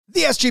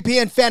The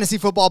SGPN Fantasy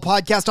Football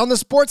Podcast on the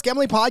Sports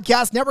Gambling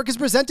Podcast Network is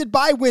presented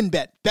by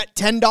WynnBET. Bet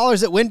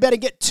 $10 at WynnBET and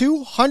get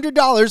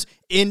 $200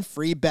 in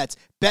free bets.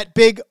 Bet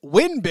big,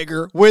 win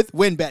bigger with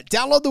WynnBET.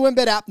 Download the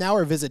WynnBET app now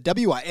or visit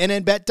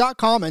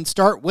WynnBET.com and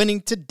start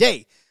winning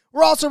today.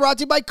 We're also brought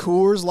to you by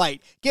Coors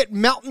Light. Get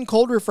mountain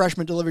cold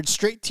refreshment delivered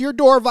straight to your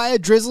door via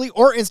Drizzly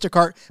or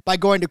Instacart by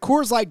going to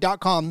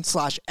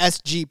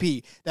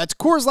CoorsLight.com/SGP. That's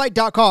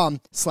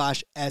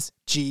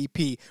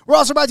CoorsLight.com/SGP. We're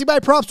also brought to you by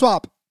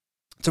PropSwap.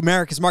 It's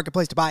America's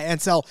marketplace to buy and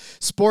sell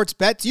sports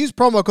bets. Use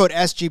promo code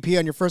SGP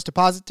on your first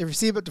deposit to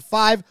receive up to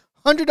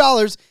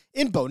 $500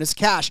 in bonus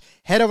cash.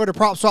 Head over to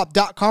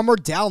PropSwap.com or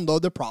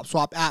download the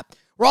PropSwap app.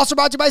 We're also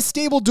brought to you by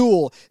Stable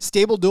Duel.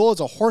 Stable Duel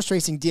is a horse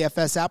racing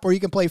DFS app where you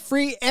can play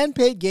free and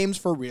paid games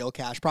for real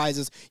cash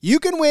prizes. You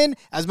can win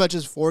as much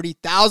as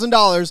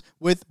 $40,000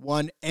 with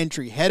one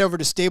entry. Head over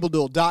to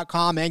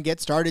StableDuel.com and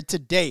get started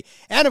today.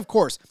 And of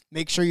course,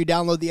 make sure you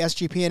download the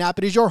SGPN app.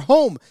 It is your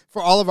home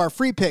for all of our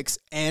free picks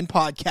and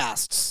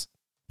podcasts.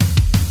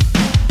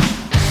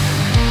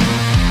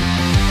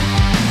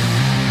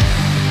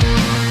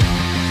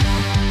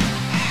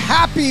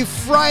 Happy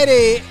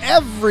Friday,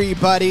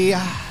 everybody.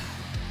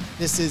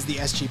 This is the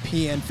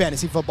SGPN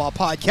Fantasy Football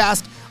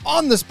Podcast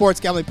on the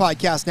Sports Gambling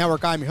Podcast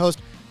Network. I'm your host,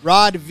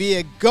 Rod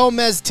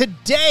Villagomez.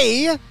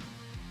 Today,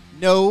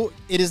 no,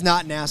 it is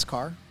not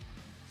NASCAR,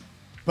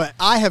 but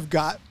I have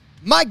got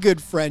my good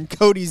friend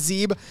Cody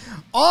Zeeb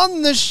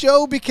on the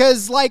show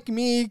because, like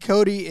me,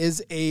 Cody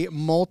is a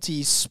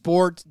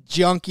multi-sport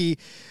junkie.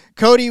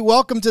 Cody,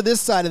 welcome to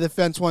this side of the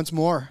fence once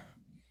more.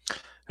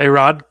 Hey,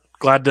 Rod.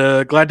 Glad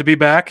to be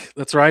back.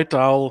 That's right.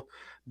 I'll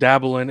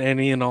dabble in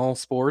any and all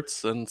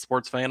sports and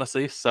sports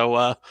fantasy.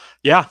 So,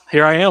 yeah,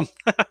 here I am.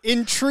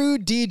 In true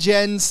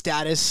DGen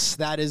status,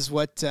 that is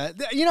what,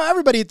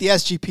 everybody at the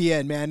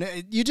SGPN, man,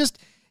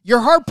 you're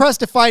hard-pressed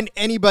to find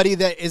anybody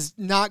that is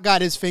not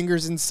got his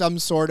fingers in some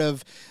sort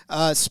of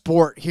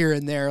sport here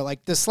and there.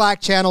 Like, the Slack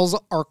channels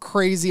are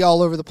crazy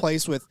all over the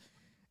place with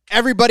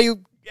everybody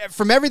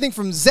from everything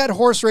from Zed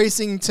Horse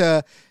Racing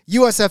to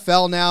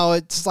USFL now.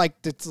 It's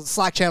like the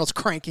Slack channel's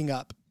cranking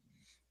up.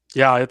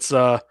 Yeah, it's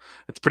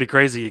pretty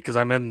crazy because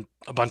I'm in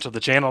a bunch of the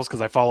channels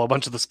because I follow a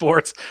bunch of the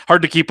sports.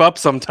 Hard to keep up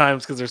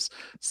sometimes because there's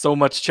so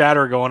much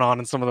chatter going on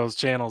in some of those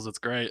channels. It's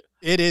great.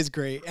 It is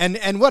great.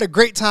 And what a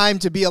great time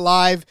to be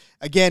alive,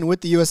 again,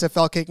 with the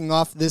USFL kicking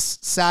off this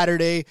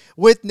Saturday,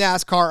 with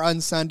NASCAR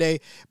on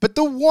Sunday. But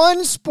the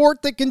one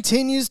sport that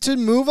continues to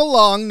move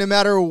along, no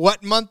matter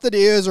what month it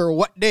is or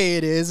what day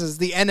it is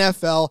the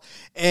NFL.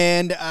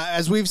 And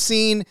as we've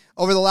seen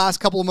over the last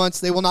couple of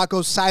months, they will not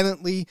go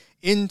silently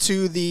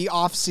into the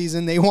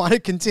offseason. They want to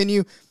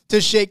continue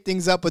to shake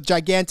things up with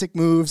gigantic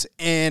moves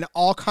and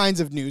all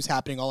kinds of news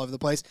happening all over the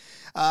place.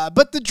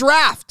 But the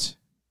draft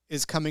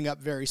is coming up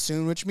very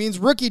soon, which means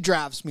rookie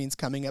drafts means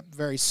coming up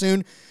very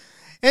soon.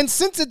 And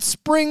since it's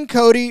spring,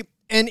 Cody,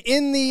 and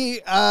in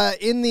the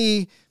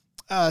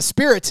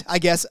spirit, I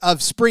guess,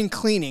 of spring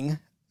cleaning,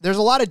 there's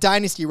a lot of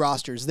dynasty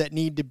rosters that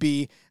need to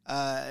be,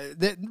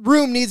 that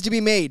room needs to be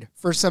made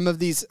for some of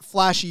these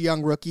flashy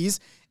young rookies.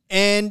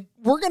 And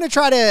we're going to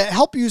try to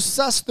help you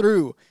suss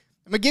through.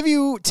 I'm going to give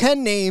you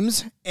 10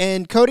 names,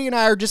 and Cody and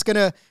I are just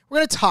we're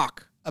going to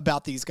talk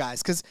about these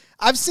guys because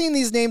I've seen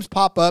these names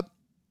pop up,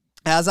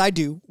 as I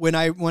do when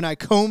I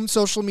comb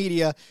social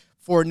media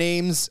for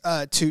names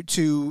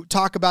to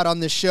talk about on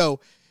this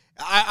show.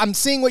 I'm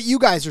seeing what you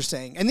guys are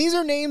saying, and these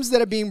are names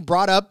that are being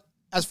brought up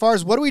as far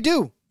as what do we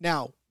do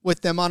now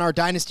with them on our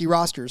dynasty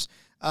rosters?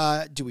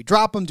 Do we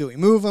drop them? Do we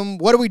move them?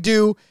 What do we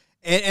do?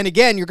 And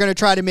again, you're going to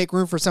try to make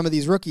room for some of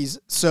these rookies,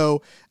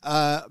 so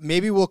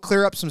maybe we'll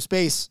clear up some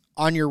space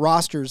on your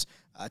rosters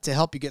to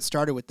help you get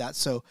started with that.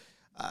 So,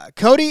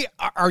 Cody,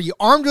 are you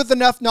armed with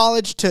enough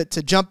knowledge to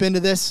jump into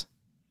this?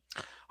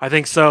 I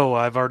think so.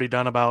 I've already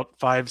done about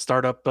 5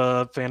 startup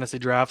fantasy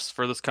drafts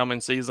for this coming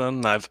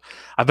season. I've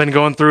been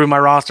going through my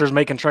rosters,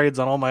 making trades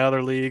on all my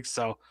other leagues.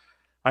 So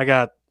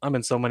I'm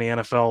in so many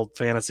NFL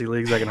fantasy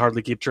leagues I can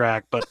hardly keep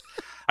track, but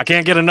I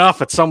can't get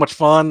enough. It's so much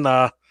fun.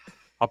 I'll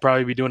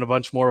probably be doing a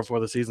bunch more before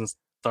the season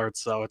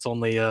starts. So it's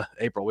only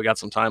April. We got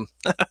some time.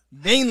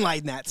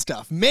 Mainline that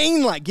stuff.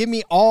 Mainline. Give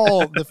me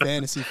all the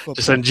fantasy football.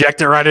 Just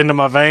inject it right into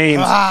my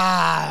veins.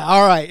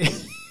 All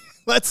right.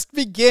 Let's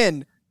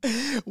begin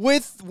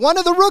with one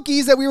of the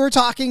rookies that we were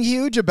talking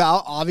huge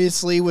about.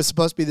 Obviously was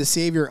supposed to be the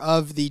savior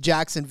of the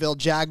Jacksonville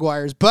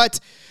Jaguars, but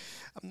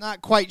I'm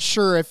not quite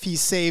sure if he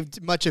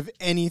saved much of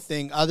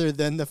anything other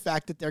than the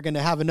fact that they're going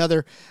to have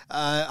another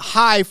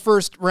high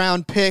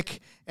first-round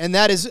pick, and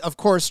that is, of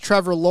course,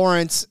 Trevor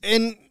Lawrence.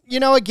 And,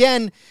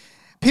 again,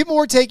 people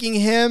were taking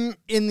him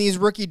in these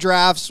rookie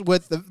drafts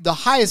with the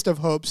highest of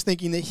hopes,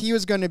 thinking that he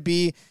was going to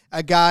be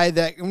a guy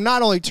that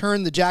not only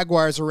turned the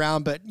Jaguars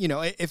around, but,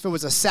 if it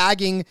was a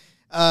sagging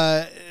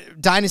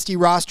dynasty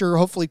roster,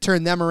 hopefully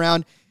turn them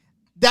around.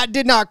 That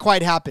did not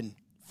quite happen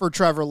for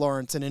Trevor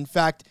Lawrence. And in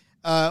fact,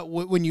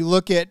 when you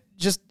look at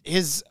just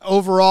his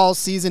overall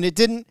season, it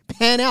didn't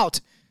pan out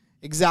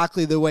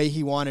exactly the way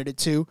he wanted it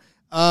to.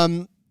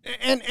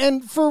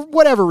 And for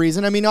whatever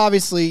reason, I mean,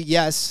 obviously,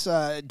 yes,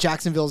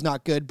 Jacksonville's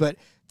not good, but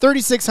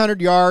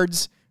 3,600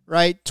 yards,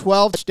 right?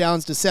 12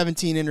 touchdowns to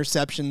 17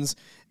 interceptions.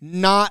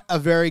 Not a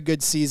very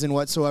good season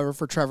whatsoever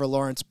for Trevor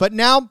Lawrence. But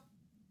now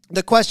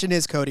the question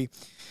is, Cody,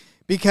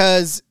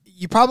 because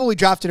you probably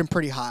drafted him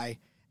pretty high,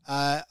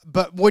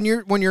 but when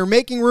you're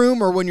making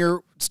room or when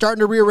you're starting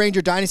to rearrange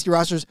your dynasty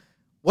rosters,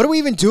 what are we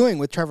even doing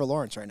with Trevor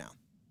Lawrence right now?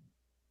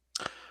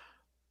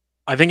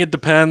 I think it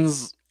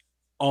depends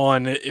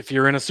on if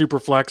you're in a super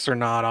flex or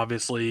not.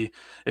 Obviously,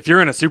 if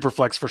you're in a super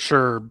flex, for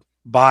sure,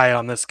 buy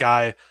on this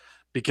guy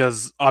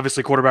because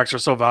obviously quarterbacks are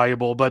so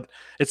valuable, but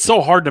it's so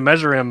hard to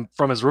measure him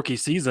from his rookie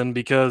season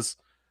because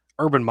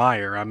Urban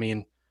Meyer, I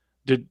mean,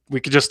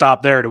 we could just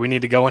stop there. Do we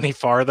need to go any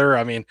farther?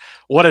 I mean,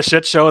 what a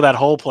shit show that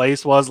whole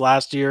place was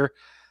last year.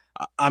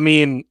 I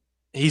mean,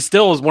 he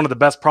still is one of the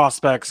best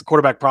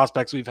quarterback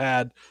prospects we've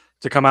had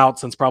to come out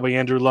since probably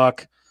Andrew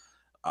Luck.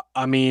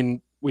 I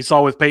mean, we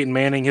saw with Peyton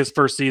Manning, his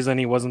first season,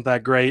 he wasn't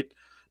that great.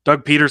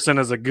 Doug Peterson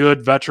is a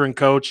good veteran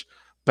coach,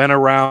 been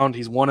around.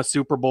 He's won a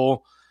Super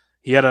Bowl.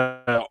 He had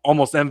a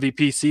almost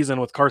MVP season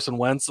with Carson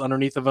Wentz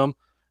underneath of him.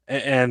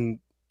 And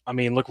I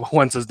mean, look what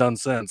Wentz has done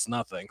since.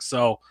 Nothing.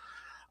 So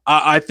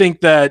I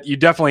think that you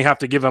definitely have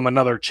to give him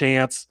another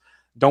chance.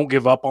 Don't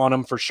give up on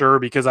him for sure,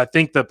 because I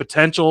think the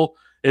potential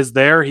is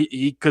there.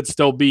 He could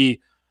still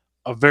be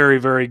a very,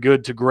 very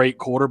good to great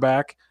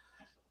quarterback.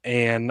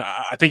 And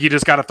I think you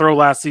just got to throw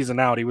last season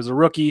out. He was a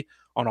rookie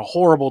on a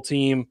horrible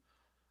team.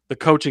 The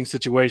coaching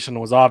situation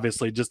was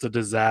obviously just a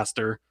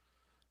disaster.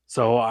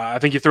 So I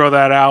think you throw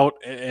that out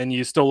and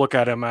you still look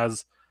at him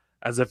as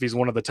if he's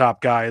one of the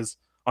top guys.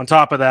 On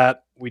top of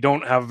that, we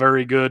don't have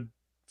very good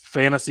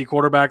fantasy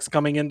quarterbacks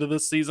coming into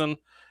this season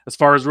as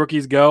far as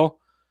rookies go.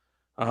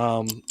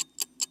 And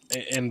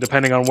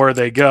depending on where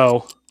they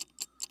go,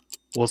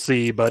 we'll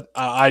see. But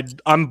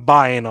I'm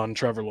buying on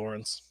Trevor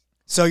Lawrence.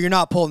 So you're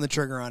not pulling the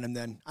trigger on him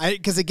then?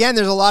 Because, again,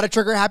 there's a lot of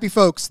trigger-happy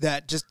folks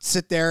that just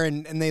sit there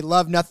and they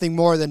love nothing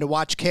more than to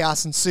watch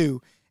chaos ensue.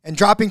 And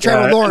dropping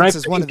Trevor Lawrence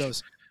is one of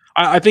those.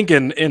 I think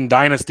in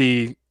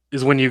Dynasty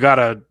is when you got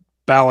to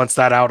balance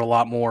that out a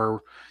lot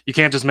more. You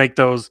can't just make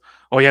those,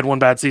 oh, he had one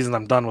bad season,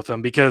 I'm done with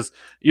him, because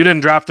you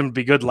didn't draft him to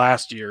be good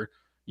last year.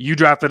 You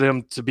drafted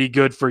him to be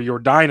good for your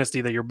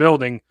Dynasty that you're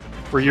building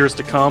for years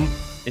to come,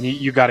 and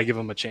you got to give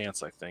him a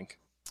chance, I think.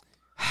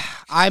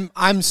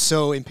 I'm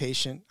so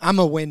impatient. I'm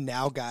a win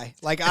now guy.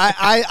 Like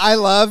I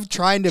love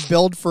trying to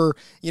build for,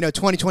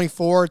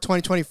 2024,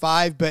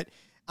 2025, but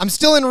I'm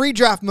still in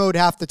redraft mode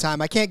half the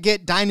time. I can't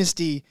get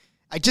Dynasty.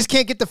 I just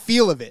can't get the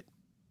feel of it.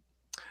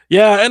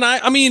 Yeah, and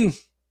I mean,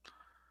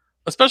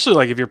 especially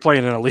like if you're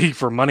playing in a league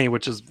for money,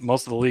 which is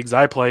most of the leagues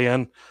I play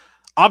in,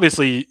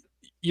 obviously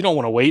you don't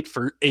want to wait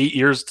for 8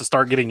 years to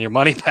start getting your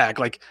money back.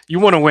 Like, you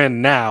want to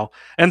win now.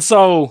 And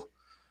so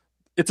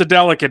it's a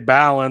delicate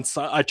balance.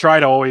 I try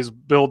to always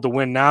build to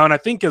win now. And I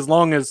think as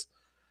long as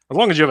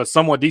you have a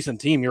somewhat decent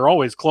team, you're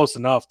always close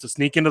enough to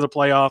sneak into the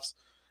playoffs.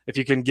 If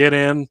you can get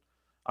in,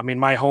 I mean,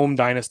 my home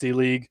Dynasty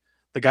league,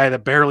 the guy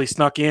that barely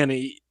snuck in,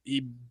 he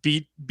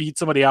beat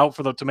somebody out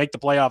to make the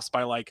playoffs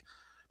by like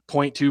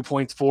 0.2,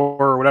 0.4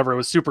 or whatever. It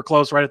was super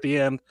close right at the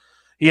end.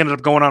 He ended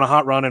up going on a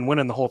hot run and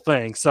winning the whole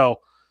thing. So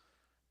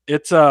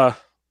it's you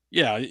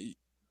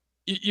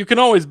can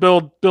always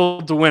build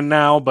to win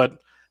now, but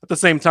at the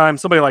same time,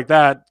 somebody like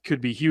that could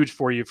be huge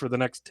for you for the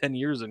next 10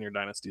 years in your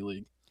Dynasty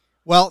league.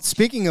 Well,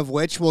 speaking of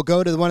which, we'll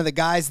go to one of the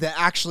guys that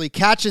actually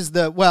catches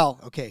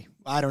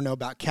I don't know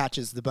about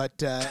catches,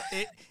 but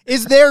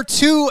is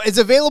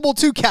available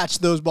to catch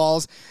those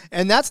balls,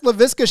 and that's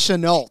Laviska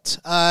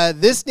Shenault.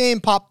 This name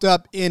popped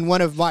up in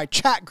one of my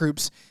chat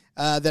groups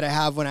that I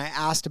have when I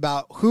asked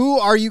about who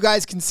are you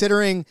guys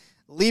considering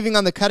leaving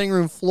on the cutting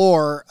room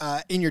floor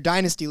in your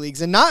Dynasty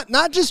leagues, and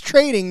not just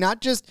trading, not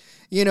just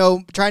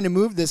trying to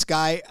move this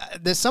guy.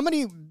 There's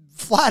somebody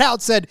flat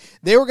out said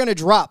they were going to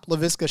drop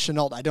Laviska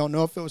Shenault. I don't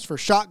know if it was for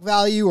shock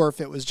value or if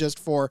it was just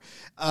for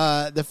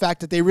the fact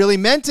that they really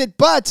meant it.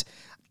 But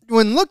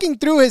when looking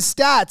through his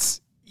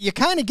stats, you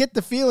kind of get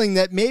the feeling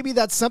that maybe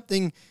that's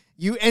something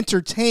you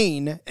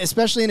entertain,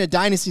 especially in a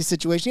Dynasty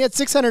situation. He had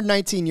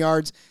 619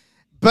 yards,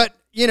 but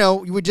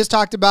we just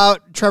talked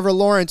about Trevor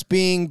Lawrence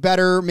being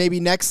better maybe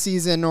next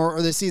season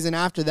or the season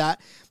after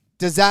that.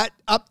 Does that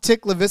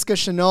uptick Laviska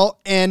Shenault?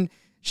 And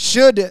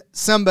should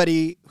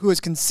somebody who is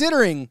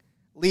considering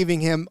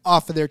leaving him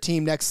off of their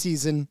team next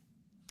season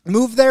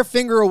move their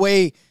finger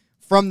away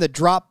from the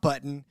drop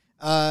button?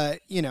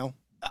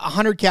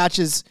 100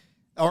 catches,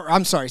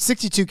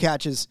 62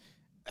 catches,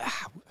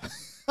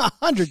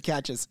 100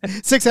 catches,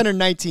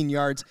 619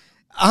 yards.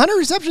 100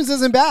 receptions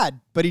isn't bad,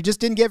 but he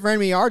just didn't get very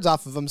many yards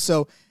off of them.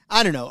 So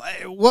I don't know.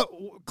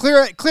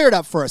 Clear it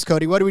up for us,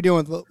 Cody. What are we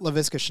doing with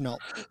Laviska Shenault?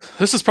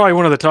 This is probably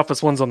one of the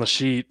toughest ones on the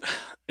sheet.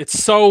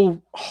 It's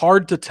so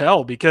hard to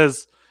tell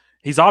because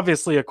he's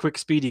obviously a quick,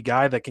 speedy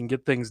guy that can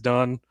get things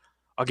done.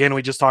 Again,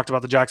 we just talked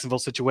about the Jacksonville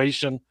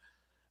situation.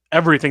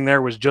 Everything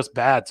there was just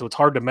bad, so it's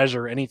hard to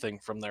measure anything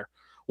from there.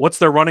 What's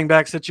their running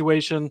back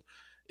situation?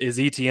 Is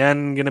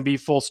ETN going to be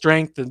full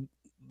strength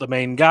the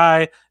main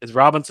guy? Is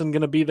Robinson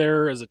going to be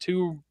there as a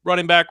 2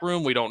 running back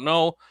room? We don't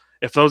know.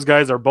 If those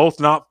guys are both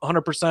not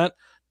 100%,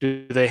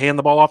 do they hand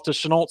the ball off to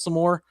Shenault some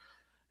more?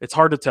 It's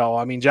hard to tell.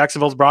 I mean,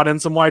 Jacksonville's brought in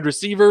some wide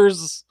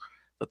receivers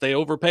that they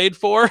overpaid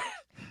for.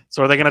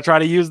 So are they going to try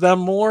to use them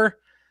more?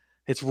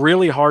 It's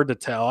really hard to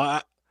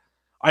tell.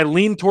 I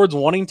lean towards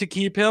wanting to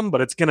keep him,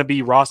 but it's going to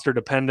be roster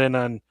dependent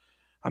on,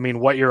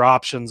 what your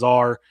options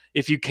are.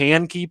 If you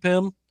can keep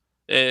him,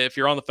 if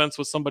you're on the fence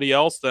with somebody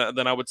else,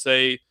 then I would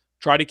say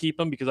try to keep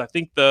him, because I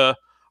think the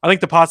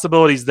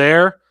possibility's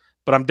there,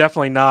 but I'm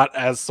definitely not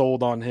as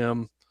sold on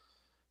him.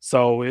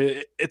 So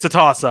it's a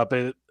toss-up.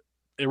 It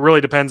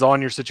really depends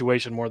on your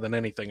situation more than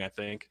anything, I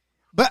think.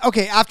 But,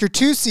 okay, after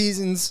 2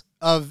 seasons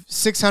of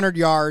 600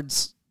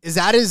 yards, is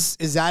that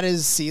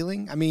his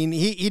ceiling? I mean,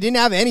 he didn't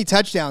have any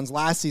touchdowns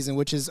last season,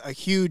 which is a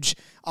huge,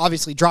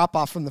 obviously,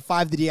 drop-off from the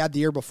 5 that he had the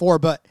year before.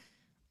 But,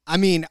 I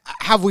mean,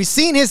 have we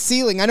seen his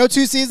ceiling? I know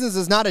 2 seasons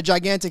is not a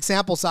gigantic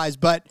sample size,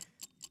 but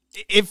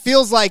it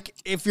feels like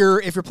if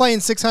you're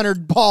playing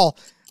 600 ball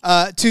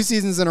 2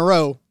 seasons in a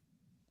row,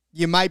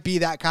 you might be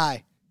that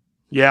guy.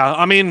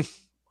 Yeah,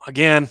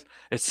 again,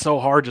 it's so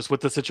hard just with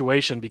the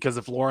situation, because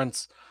if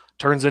Lawrence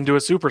turns into a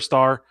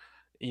superstar,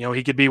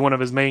 he could be one of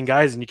his main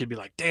guys, and you could be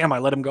like, damn, I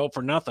let him go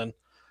for nothing.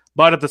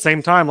 But at the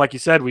same time, like you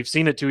said, we've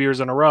seen it 2 years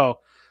in a row.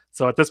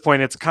 So at this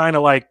point, it's kind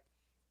of like,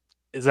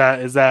 is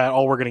that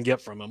all we're going to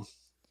get from him?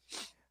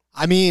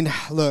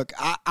 Look,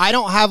 I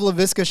don't have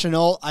Laviska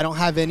Shenault. I don't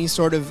have any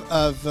sort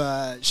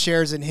of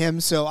shares in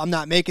him, so I'm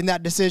not making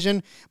that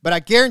decision. But I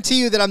guarantee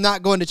you that I'm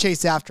not going to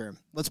chase after him.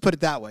 Let's put it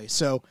that way.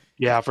 So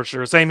yeah, for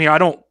sure. Same here.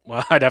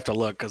 I'd have to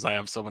look because I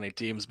have so many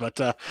teams, but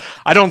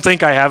I don't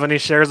think I have any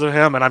shares of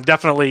him, and I'm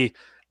definitely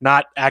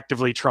not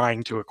actively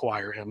trying to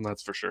acquire him.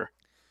 That's for sure.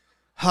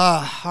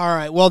 All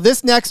right. Well,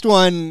 this next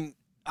one,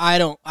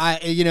 I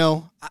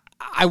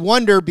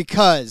wonder,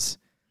 because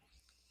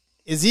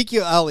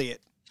Ezekiel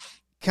Elliott,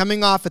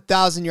 coming off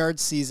 1,000-yard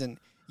season,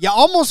 you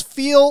almost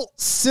feel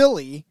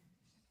silly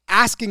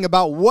asking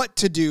about what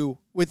to do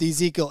with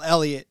Ezekiel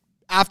Elliott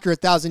after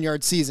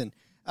 1,000-yard season,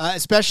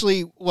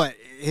 especially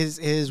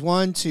his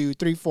 1, 2,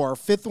 3, 4,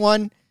 fourth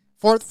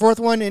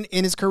one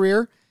in his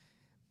career.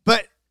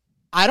 But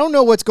I don't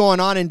know what's going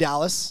on in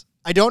Dallas.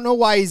 I don't know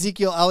why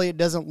Ezekiel Elliott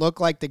doesn't look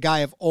like the guy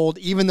of old,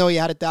 even though he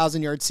had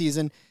 1,000-yard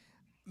season.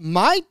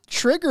 My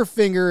trigger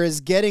finger is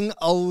getting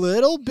a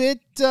little bit,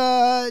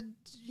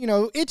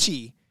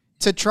 itchy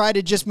to try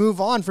to just move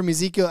on from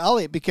Ezekiel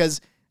Elliott, because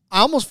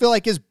I almost feel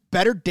like his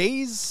better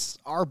days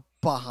are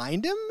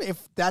behind him,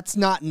 if that's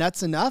not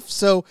nuts enough.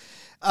 So,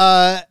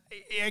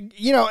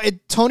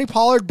 Tony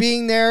Pollard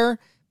being there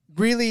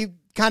really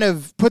kind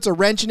of puts a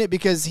wrench in it,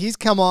 because he's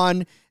come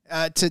on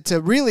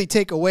to really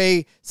take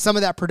away some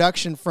of that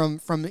production from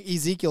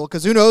Ezekiel,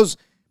 because who knows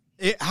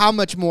how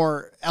much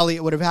more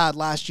Elliott would have had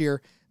last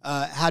year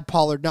had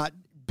Pollard not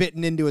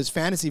bitten into his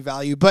fantasy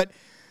value. But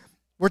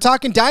we're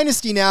talking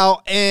dynasty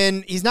now,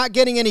 and he's not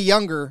getting any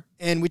younger,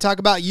 and we talk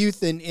about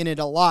youth in it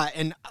a lot.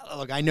 And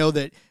look, I know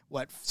that,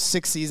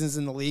 6 seasons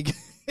in the league,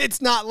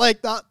 it's not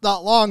like that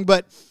long,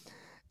 but,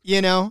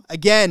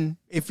 again,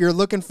 if you're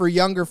looking for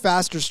younger,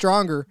 faster,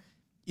 stronger,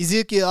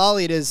 Ezekiel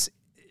Elliott is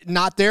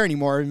not there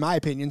anymore, in my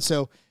opinion.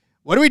 So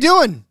what are we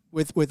doing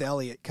with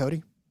Elliott,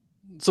 Cody?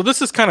 So this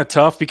is kind of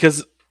tough,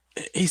 because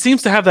he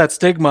seems to have that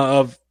stigma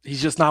of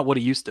he's just not what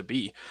he used to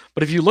be.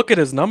 But if you look at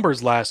his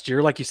numbers last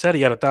year, like you said,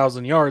 he had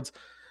 1,000 yards.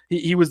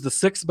 He was the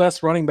 6th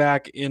best running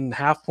back in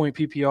half-point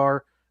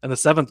PPR and the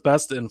 7th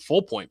best in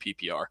full-point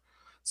PPR.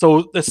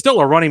 So it's still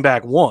a running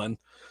back 1.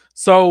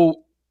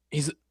 So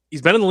he's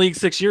been in the league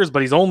 6 years,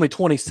 but he's only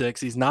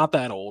 26. He's not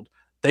that old.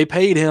 They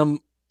paid him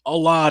a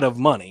lot of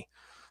money.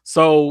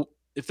 So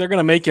if they're going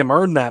to make him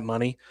earn that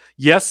money,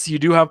 yes, you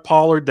do have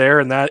Pollard there,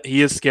 and that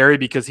he is scary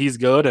because he's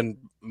good and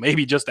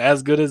maybe just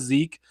as good as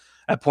Zeke.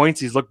 At points,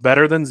 he's looked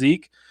better than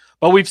Zeke.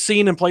 But we've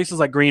seen in places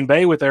like Green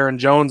Bay with Aaron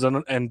Jones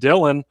and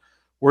Dillon,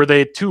 where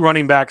 2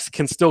 running backs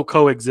can still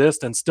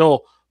coexist and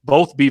still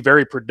both be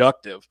very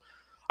productive.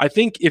 I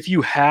think if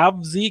you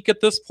have Zeke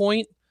at this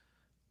point,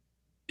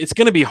 it's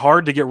going to be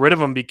hard to get rid of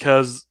him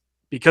because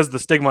the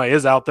stigma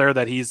is out there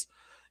that he's,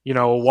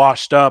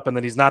 washed up and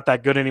that he's not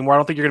that good anymore. I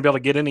don't think you're going to be able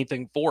to get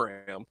anything for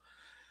him.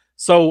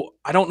 So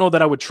I don't know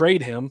that I would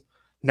trade him.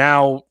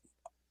 Now,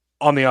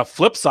 on the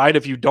flip side,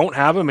 if you don't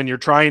have him and you're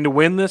trying to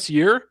win this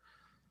year,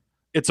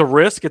 it's a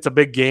risk. It's a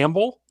big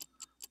gamble.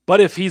 But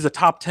if he's a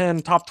top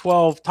 10, top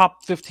 12,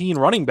 top 15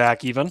 running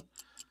back even,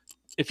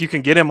 if you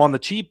can get him on the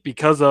cheap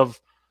because of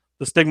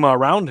the stigma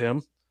around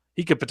him,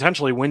 he could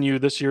potentially win you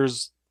this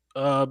year's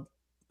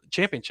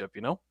championship,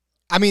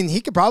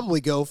 He could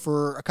probably go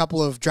for a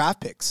couple of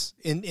draft picks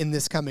in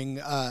this coming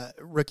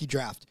rookie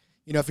draft.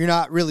 If you're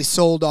not really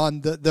sold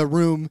on the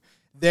room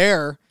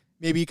there,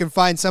 maybe you can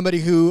find somebody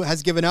who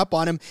has given up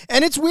on him.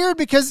 And it's weird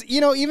because,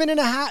 even in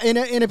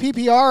a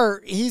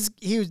PPR, he's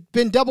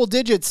been double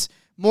digits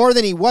more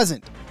than he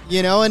wasn't,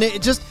 and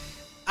it just,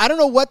 I don't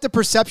know what the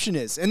perception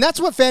is. And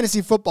that's what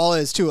fantasy football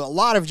is too. A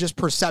lot of just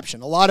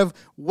perception, a lot of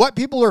what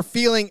people are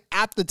feeling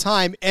at the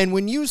time. And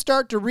when you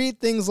start to read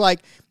things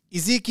like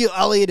Ezekiel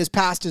Elliott is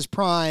past his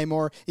prime,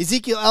 or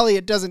Ezekiel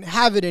Elliott doesn't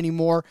have it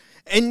anymore.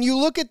 And you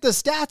look at the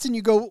stats and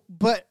you go,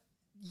 but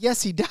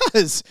yes, he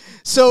does.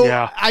 So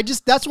Yeah.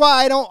 that's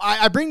why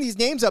I bring these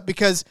names up,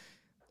 because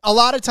a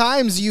lot of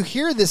times you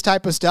hear this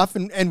type of stuff,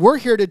 and we're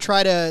here to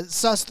try to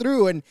suss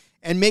through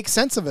and make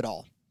sense of it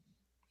all.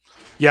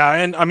 Yeah,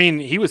 and I mean,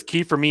 he was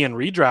key for me in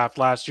redraft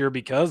last year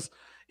because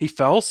he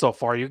fell so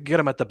far. You could get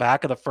him at the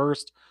back of the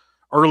first,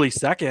 early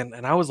second,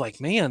 and I was like,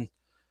 man,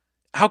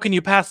 how can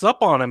you pass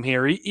up on him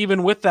here,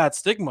 even with that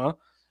stigma?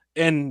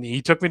 And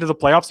he took me to the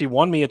playoffs. He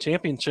won me a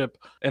championship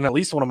in at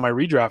least one of my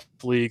redraft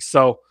leagues.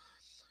 So,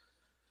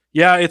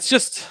 yeah, it's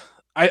just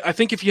I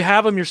think if you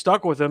have him, you're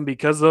stuck with him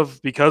because of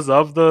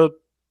the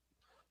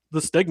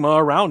stigma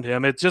around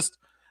him. It's just,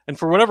 and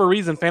for whatever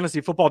reason,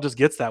 fantasy football just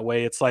gets that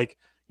way. It's like,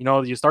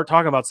 you start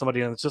talking about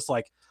somebody and it's just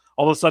like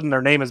all of a sudden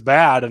their name is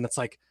bad, and it's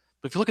like,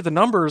 but if you look at the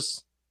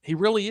numbers, he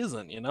really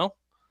isn't.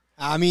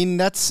 I mean,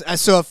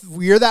 so if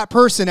you're that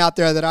person out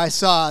there that I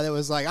saw that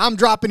was like, I'm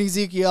dropping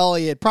Ezekiel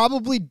Elliott,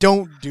 probably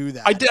don't do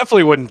that. I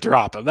definitely wouldn't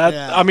drop him.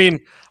 Yeah. I mean,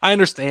 I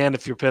understand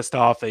if you're pissed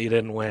off that you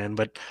didn't win,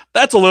 but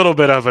that's a little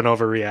bit of an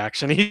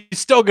overreaction. He's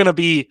still going to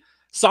be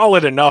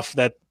solid enough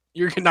that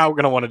you're not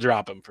going to want to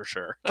drop him for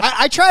sure.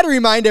 I try to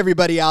remind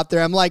everybody out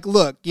there, I'm like,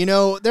 look,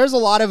 there's a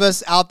lot of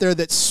us out there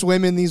that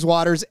swim in these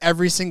waters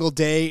every single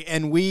day,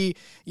 and we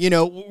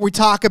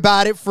talk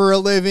about it for a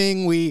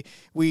living.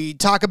 We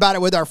talk about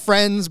it with our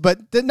friends, but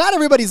not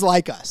everybody's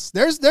like us.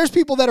 There's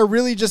people that are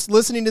really just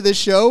listening to this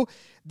show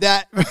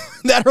that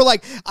are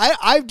like,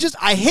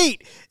 I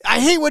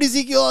hate what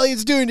Ezekiel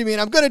Elliott's doing to me,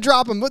 and I'm going to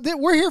drop him. But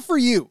we're here for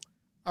you.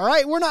 All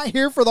right? We're not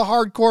here for the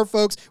hardcore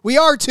folks. We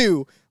are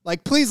too.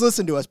 Like, please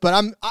listen to us. But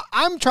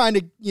I'm trying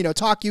to,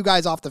 talk you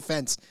guys off the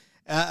fence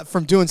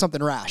from doing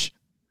something rash.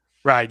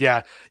 Right.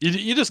 Yeah.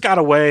 You just got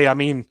to weigh. I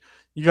mean,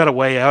 you got to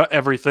weigh out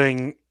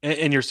everything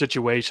in your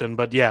situation.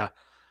 But yeah,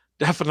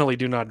 definitely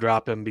do not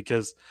drop him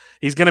because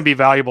he's going to be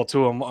valuable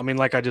to him. I mean,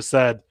 like I just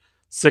said,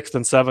 6th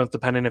and 7th,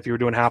 depending if you were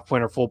doing half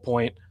point or full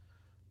point.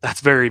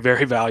 That's very,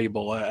 very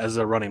valuable as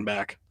a running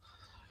back.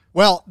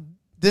 Well,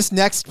 this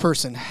next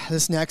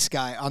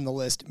guy on the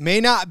list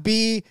may not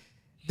be.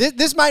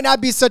 This might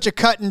not be such a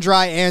cut and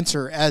dry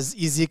answer as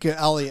Ezekiel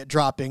Elliott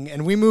dropping,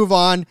 and we move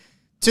on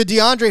to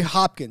DeAndre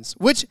Hopkins,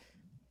 which,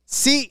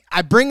 see,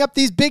 I bring up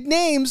these big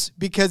names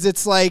because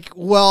it's like,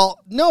 well,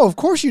 no, of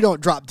course you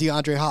don't drop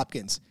DeAndre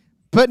Hopkins.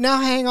 But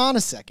now hang on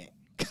a second,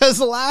 because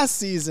last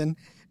season,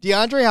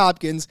 DeAndre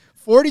Hopkins,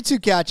 42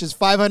 catches,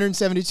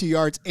 572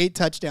 yards, 8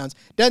 touchdowns.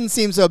 Doesn't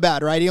seem so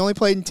bad, right? He only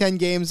played in 10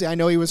 games. I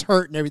know he was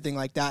hurt and everything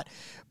like that.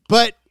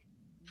 But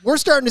we're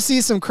starting to see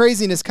some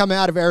craziness come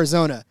out of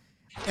Arizona.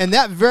 And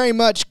that very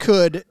much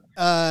could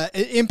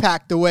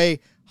impact the way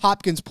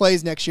Hopkins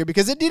plays next year,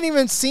 because it didn't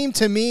even seem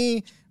to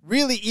me,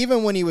 really,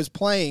 even when he was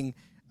playing,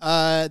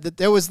 that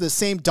there was the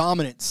same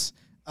dominance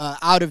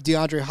out of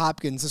DeAndre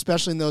Hopkins,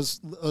 especially in those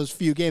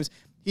few games.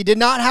 He did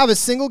not have a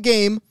single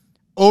game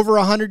over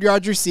 100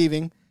 yards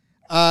receiving,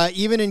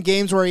 even in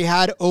games where he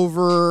had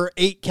over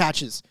 8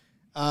 catches.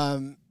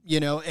 And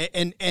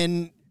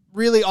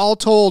really, all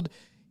told,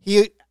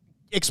 he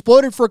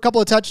exploded for a couple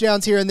of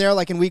touchdowns here and there.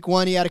 Like in week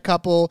 1, he had a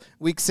couple.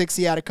 Week 6,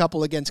 he had a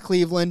couple against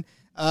Cleveland.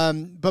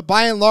 But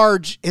by and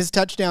large, his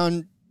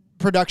touchdown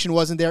production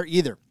wasn't there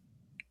either.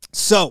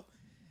 So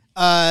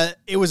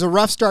it was a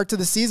rough start to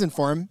the season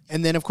for him.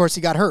 And then, of course,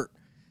 he got hurt.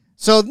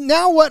 So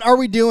now what are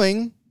we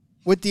doing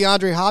with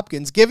DeAndre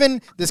Hopkins?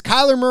 Given this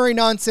Kyler Murray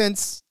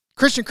nonsense,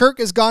 Christian Kirk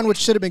is gone, which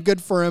should have been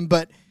good for him,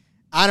 but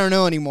I don't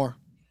know anymore.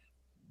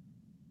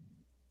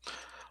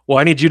 Well,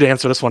 I need you to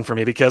answer this one for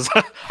me because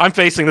I'm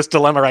facing this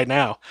dilemma right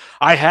now.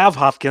 I have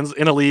Hopkins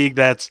in a league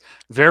that's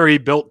very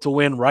built to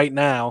win right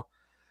now.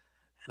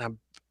 And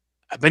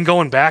I've been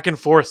going back and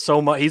forth so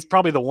much. He's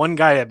probably the one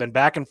guy I've been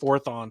back and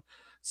forth on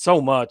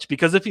so much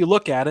because if you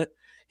look at it,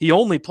 he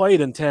only played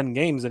in 10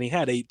 games and he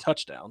had 8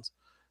 touchdowns.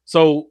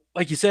 So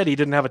like you said, he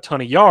didn't have a ton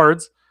of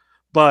yards,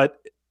 but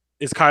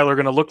is Kyler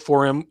going to look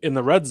for him in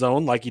the red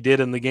zone like he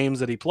did in the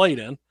games that he played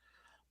in?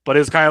 But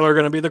is Kyler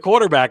going to be the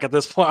quarterback at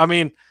this point? I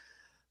mean,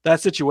 that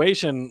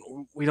situation,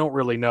 we don't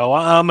really know.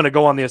 I'm going to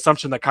go on the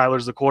assumption that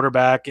Kyler's the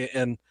quarterback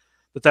and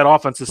that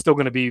offense is still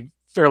going to be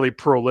fairly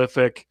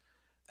prolific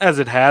as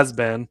it has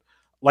been.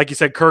 Like you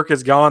said, Kirk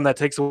is gone. That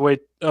takes away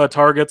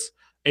targets.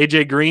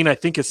 AJ Green, I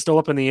think, is still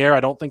up in the air.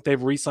 I don't think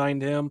they've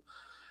re-signed him.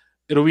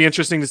 It'll be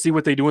interesting to see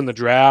what they do in the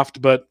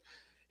draft, but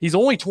he's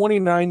only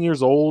 29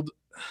 years old,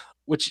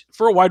 which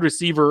for a wide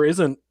receiver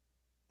isn't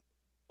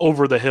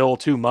over the hill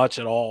too much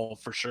at all,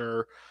 for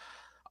sure.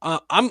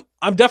 I'm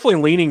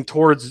definitely leaning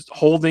towards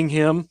holding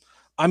him.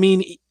 I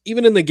mean,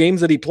 even in the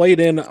games that he played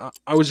in,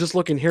 I was just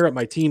looking here at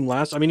my team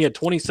last. I mean, he had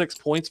 26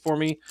 points for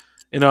me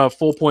in a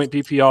full point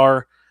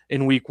PPR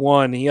in week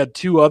 1. He had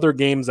 2 other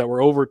games that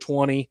were over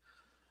 20.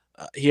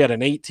 He had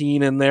an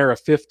 18 in there, a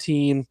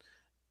 15.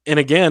 And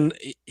again,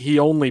 he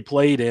only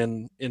played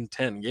in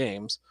 10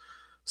 games.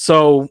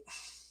 So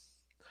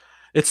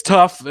it's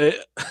tough.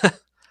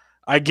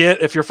 I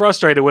get if you're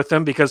frustrated with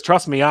him because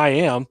trust me, I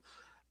am.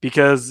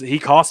 Because he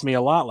cost me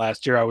a lot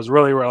last year. I was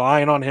really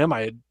relying on him.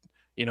 I had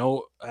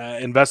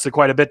invested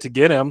quite a bit to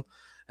get him,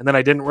 and then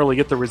I didn't really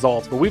get the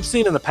results. But we've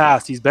seen in the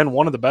past he's been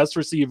one of the best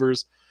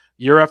receivers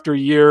year after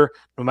year,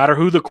 no matter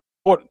who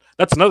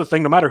that's another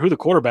thing, no matter who the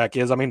quarterback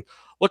is. I mean,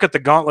 look at the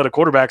gauntlet of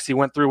quarterbacks he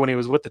went through when he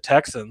was with the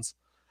Texans.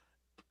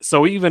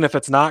 So even if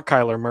it's not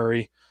Kyler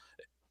Murray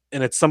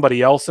and it's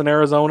somebody else in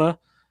Arizona,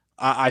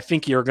 I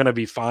think you're going to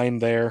be fine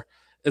there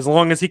as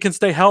long as he can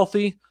stay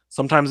healthy.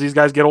 Sometimes these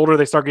guys get older,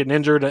 they start getting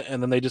injured,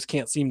 and then they just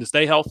can't seem to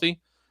stay healthy.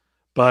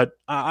 But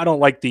I don't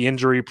like the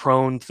injury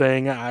prone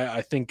thing.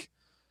 I think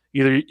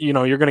either,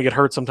 you're going to get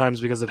hurt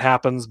sometimes because it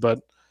happens, but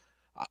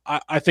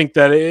I think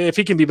that if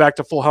he can be back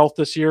to full health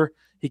this year,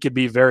 he could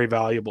be very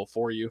valuable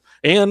for you.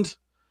 And,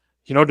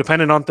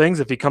 depending on things,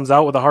 if he comes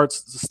out with a hot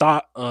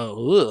start,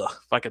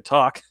 if I could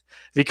talk,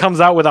 if he comes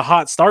out with a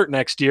hot start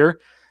next year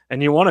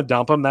and you want to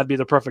dump him, that'd be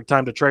the perfect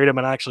time to trade him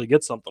and actually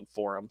get something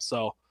for him.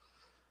 So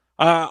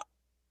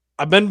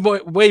I've been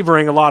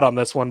wavering a lot on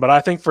this one, but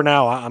I think for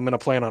now I'm going to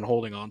plan on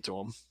holding on to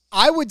him.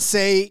 I would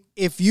say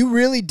if you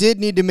really did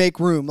need to make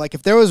room, like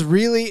if there was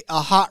really a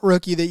hot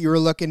rookie that you were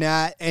looking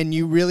at and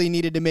you really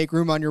needed to make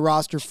room on your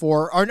roster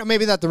for, or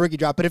maybe not the rookie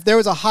drop, but if there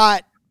was a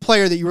hot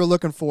player that you were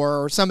looking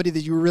for or somebody that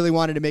you really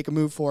wanted to make a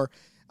move for,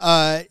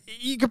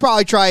 you could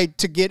probably try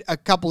to get a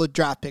couple of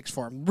draft picks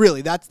for him.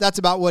 Really, that's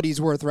about what he's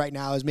worth right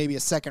now, is maybe a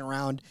second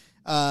round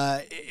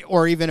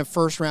or even a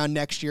first round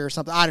next year or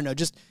something. I don't know.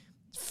 Just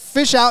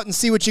fish out and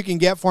see what you can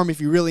get for him if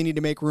you really need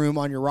to make room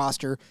on your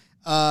roster.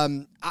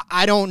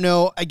 I don't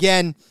know.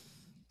 Again,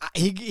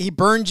 he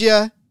burned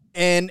you,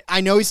 and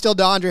I know he's still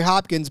DeAndre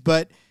Hopkins,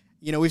 but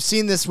we've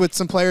seen this with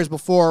some players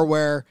before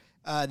where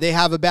they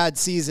have a bad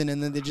season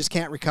and then they just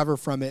can't recover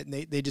from it, and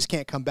they just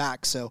can't come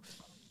back. So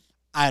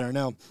I don't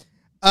know.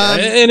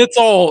 And it's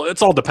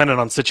all dependent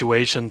on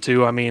situation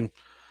too. I mean,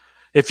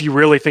 if you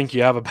really think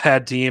you have a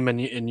bad team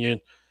and you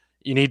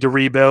need to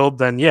rebuild,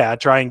 then yeah,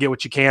 try and get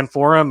what you can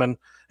for him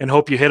and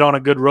hope you hit on a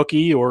good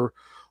rookie or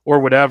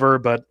whatever.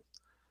 But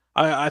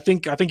I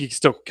think you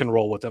still can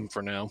roll with him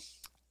for now.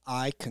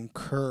 I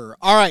concur.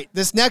 All right,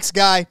 this next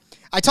guy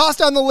I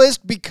tossed on the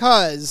list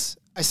because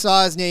I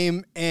saw his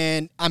name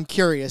and I'm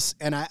curious,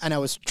 and I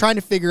was trying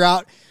to figure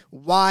out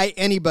why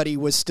anybody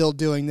was still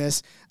doing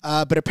this.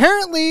 But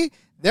apparently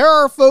there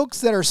are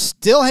folks that are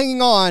still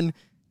hanging on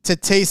to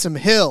Taysom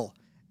Hill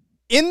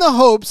in the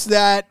hopes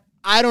that,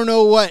 I don't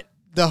know what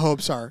the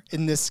hopes are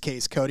in this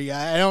case, Cody.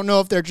 I don't know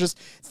if they're just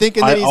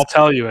thinking that I'll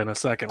tell you in a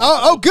second.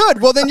 Oh,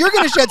 good. Well, then you're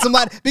going to shed some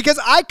light, because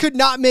I could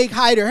not make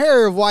hide or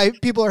hair of why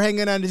people are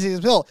hanging on to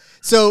Taysom Hill.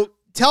 So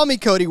tell me,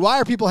 Cody, why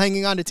are people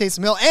hanging on to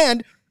Taysom Hill,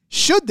 and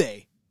should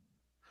they?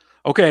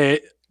 Okay,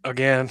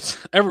 again,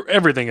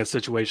 everything is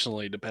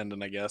situationally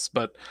dependent, I guess.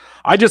 But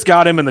I just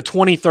got him in the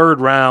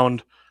 23rd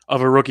round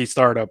of a rookie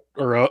startup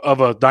or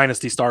of a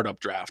dynasty startup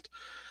draft.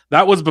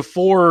 That was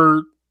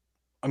before.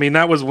 I mean,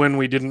 that was when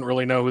we didn't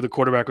really know who the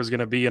quarterback was going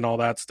to be and all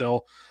that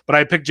still. But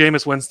I picked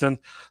Jameis Winston.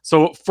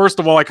 So first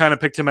of all, I kind of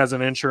picked him as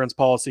an insurance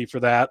policy for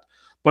that.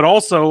 But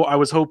also, I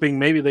was hoping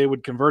maybe they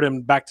would convert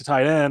him back to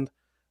tight end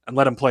and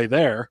let him play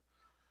there.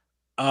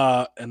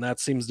 And that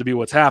seems to be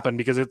what's happened,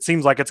 because it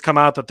seems like it's come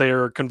out that they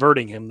are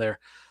converting him there.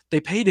 They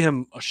paid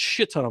him a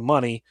shit ton of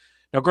money.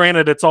 Now,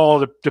 granted, it's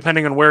all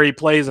depending on where he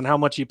plays and how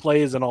much he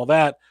plays and all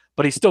that,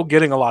 but he's still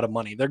getting a lot of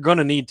money. They're going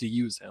to need to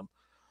use him.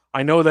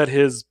 I know that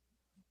his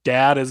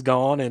dad is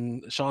gone,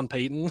 and Sean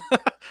Payton.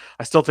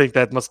 I still think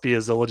that must be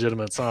his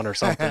illegitimate son or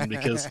something,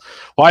 because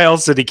why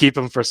else did he keep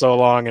him for so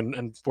long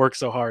and work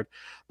so hard?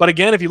 But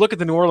again, if you look at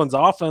the New Orleans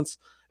offense,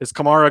 is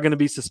Kamara going to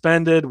be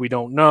suspended? We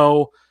don't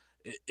know.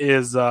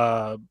 Is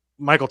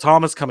Michael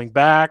Thomas coming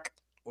back?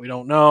 We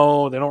don't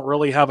know. They don't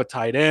really have a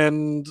tight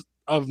end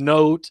of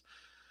note.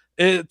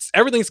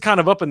 Everything's kind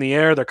of up in the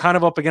air. They're kind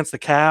of up against the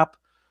cap.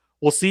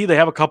 We'll see. They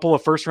have a couple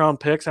of first round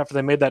picks after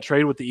they made that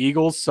trade with the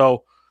Eagles.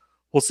 So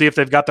we'll see if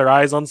they've got their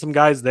eyes on some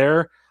guys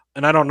there.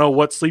 And I don't know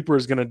what Sleeper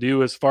is going to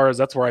do, as far as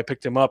that's where I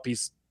picked him up.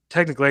 He's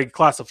technically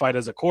classified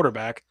as a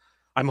quarterback.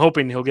 I'm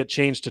hoping he'll get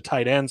changed to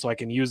tight end so I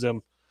can use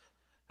him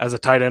as a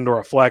tight end or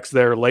a flex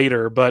there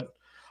later. But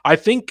I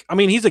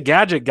mean, he's a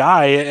gadget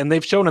guy, and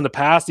they've shown in the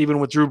past, even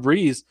with Drew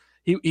Brees,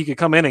 he could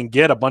come in and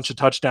get a bunch of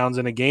touchdowns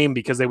in a game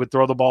because they would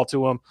throw the ball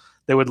to him.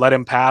 They would let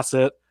him pass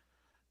it,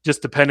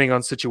 just depending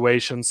on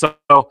situation. So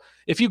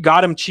if you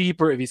got him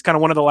cheap, or if he's kind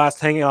of one of the last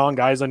hanging on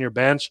guys on your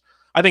bench,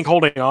 I think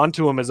holding on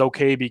to him is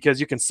okay, because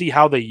you can see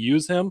how they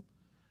use him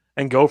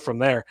and go from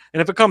there.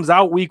 And if it comes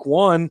out week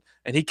 1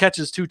 and he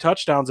catches 2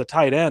 touchdowns at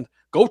tight end,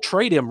 go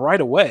trade him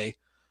right away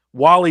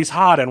while he's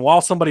hot and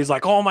while somebody's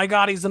like, oh my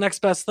God, he's the next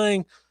best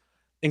thing,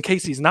 in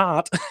case he's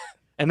not.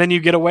 And then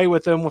you get away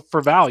with him for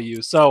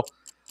value. So,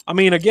 I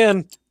mean,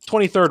 again,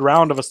 23rd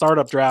round of a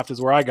startup draft is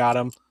where I got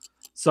him.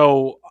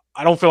 So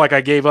I don't feel like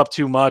I gave up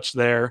too much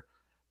there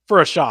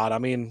for a shot. I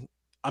mean,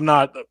 I'm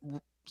not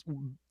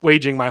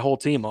waging my whole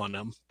team on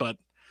them, but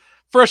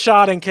for a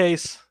shot,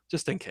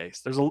 just in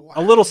case, there's a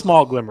little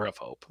small glimmer of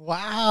hope.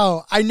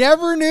 Wow. I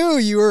never knew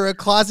you were a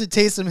closet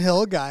Taysom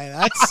Hill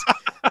guy.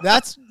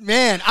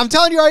 Man, I'm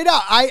telling you right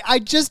now, I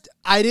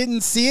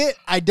didn't see it.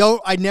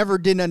 I never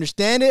didn't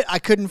understand it. I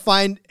couldn't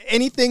find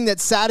anything that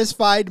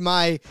satisfied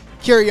my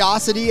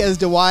curiosity as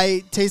to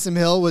why Taysom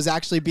Hill was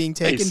actually being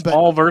taken. A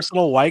small,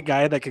 versatile white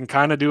guy that can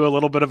kind of do a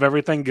little bit of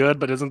everything good,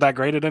 but isn't that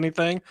great at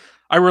anything.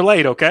 I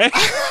relate, okay?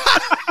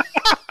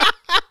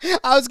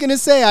 I was going to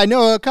say, I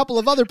know a couple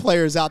of other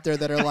players out there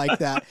that are like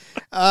that.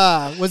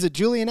 Was it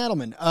Julian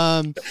Edelman?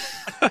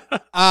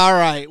 All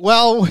right.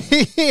 Well,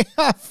 we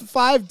have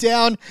 5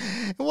 down.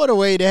 What a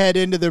way to head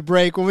into the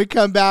break. When we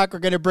come back, we're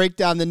going to break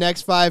down the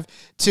next 5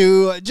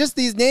 to just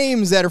these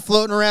names that are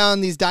floating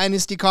around these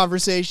dynasty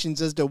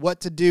conversations as to what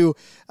to do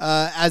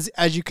as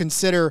you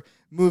consider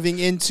moving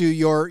into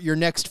your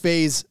next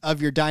phase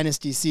of your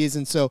dynasty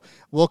season. So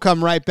we'll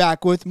come right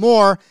back with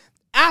more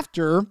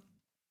after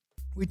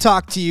we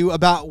talk to you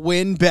about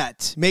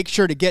WynnBET. Make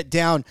sure to get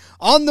down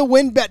on the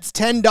WynnBET's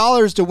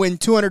 $10 to win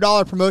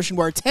 $200 promotion,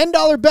 where a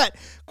 $10 bet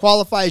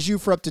qualifies you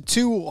for up to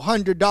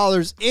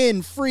 $200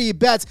 in free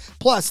bets.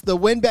 Plus, the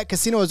WynnBET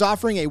Casino is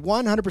offering a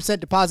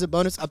 100% deposit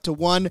bonus up to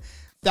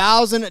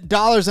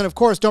 $1,000. And of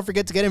course, don't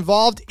forget to get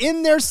involved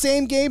in their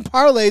same game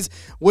parlays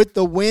with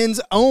the Wynn's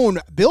own.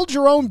 Build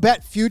your own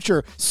bet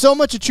future. So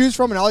much to choose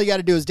from, and all you got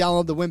to do is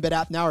download the WynnBET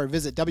app now or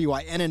visit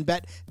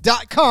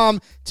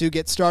WYNNBet.com to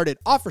get started.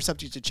 Offer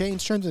subject to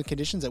change. Terms and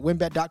conditions at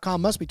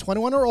WynnBET.com. Must be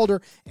 21 or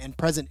older and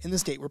present in the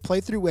state where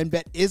playthrough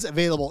WynnBET is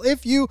available.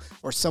 If you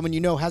or someone you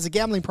know has a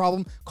gambling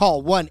problem,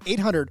 call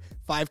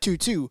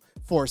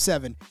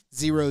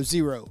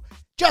 1-800-522-4700.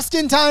 Just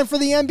in time for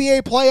the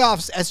NBA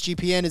playoffs,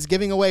 SGPN is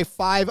giving away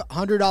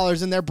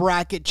 $500 in their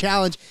bracket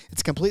challenge.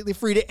 It's completely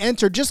free to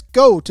enter. Just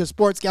go to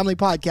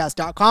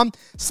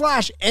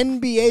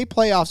sportsgamblingpodcast.com/NBA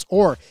playoffs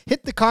or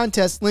hit the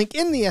contest link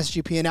in the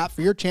SGPN app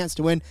for your chance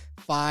to win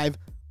 $500.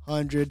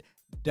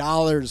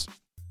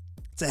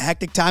 It's a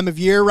hectic time of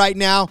year right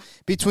now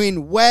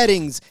between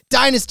weddings,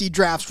 dynasty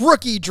drafts,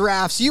 rookie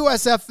drafts,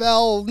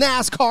 USFL,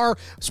 NASCAR,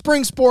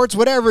 spring sports,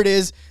 whatever it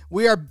is.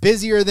 We are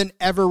busier than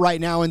ever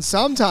right now, and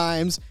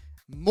sometimes,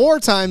 more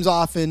times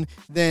often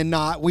than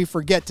not, we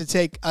forget to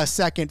take a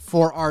second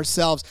for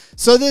ourselves.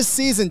 So this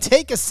season,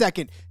 take a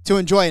second to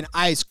enjoy an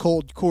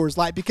ice-cold Coors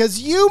Light, because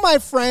you, my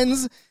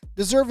friends,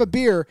 deserve a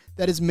beer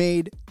that is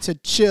made to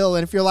chill.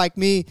 And if you're like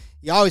me,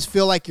 you always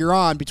feel like you're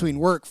on between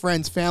work,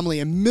 friends, family,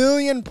 a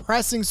million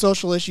pressing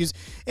social issues,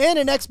 and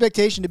an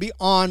expectation to be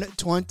on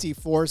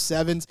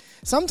 24/7.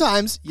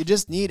 Sometimes you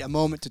just need a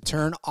moment to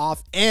turn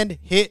off and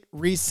hit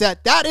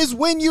reset. That is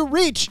when you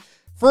reach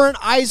for an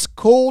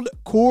ice-cold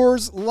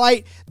Coors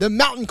Light, the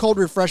mountain cold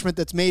refreshment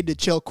that's made to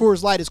chill.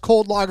 Coors Light is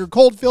cold lagered,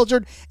 cold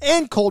filtered,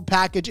 and cold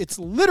packaged. It's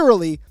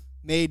literally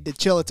made to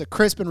chill. It's a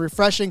crisp and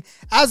refreshing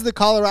as the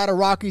Colorado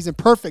Rockies, and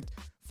perfect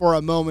for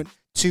a moment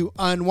to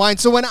unwind.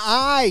 So when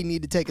I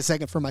need to take a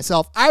second for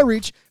myself, I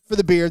reach for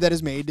the beer that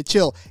is made to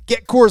chill.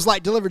 Get Coors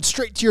Light delivered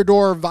straight to your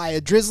door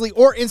via Drizzly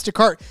or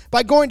Instacart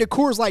by going to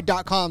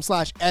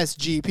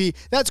CoorsLight.com/SGP.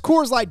 That's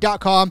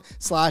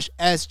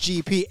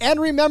CoorsLight.com/SGP. And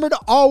remember to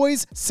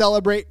always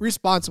celebrate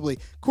responsibly.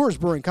 Coors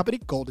Brewing Company,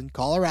 Golden,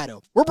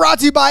 Colorado. We're brought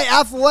to you by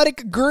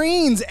Athletic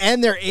Greens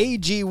and their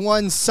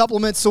AG1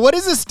 supplements. So what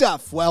is this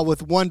stuff? Well,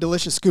 with one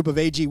delicious scoop of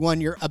AG1,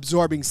 you're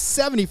absorbing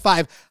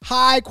 75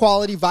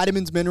 high-quality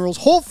vitamins, minerals,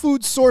 whole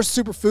food source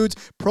superfoods,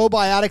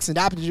 probiotics, and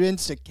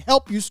adaptogens to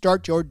help you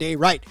start your day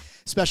right.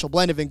 Special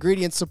blend of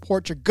ingredients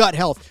support your gut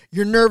health,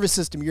 your nervous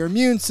system, your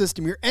immune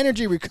system, your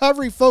energy,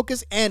 recovery,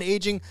 focus, and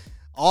aging.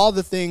 All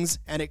the things,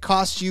 and it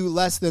costs you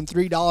less than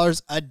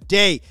 $3 a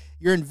day.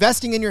 You're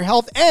investing in your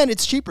health, and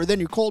it's cheaper than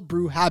your cold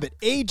brew habit.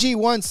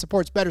 AG1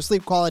 supports better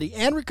sleep quality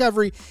and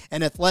recovery,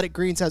 and Athletic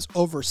Greens has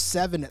over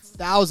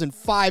 7,000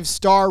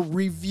 five-star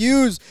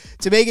reviews.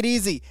 To make it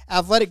easy,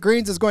 Athletic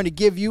Greens is going to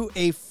give you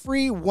a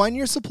free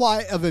 1-year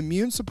supply of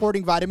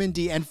immune-supporting vitamin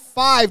D and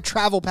 5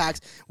 travel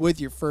packs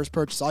with your first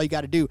purchase. All you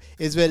got to do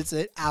is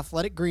visit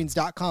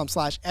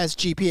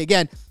athleticgreens.com/SGP.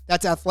 Again,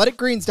 that's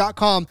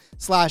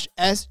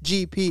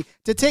athleticgreens.com/SGP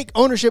to take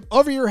ownership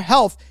over your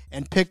health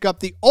and pick up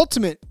the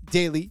ultimate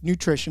daily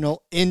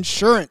nutritional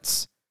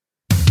insurance.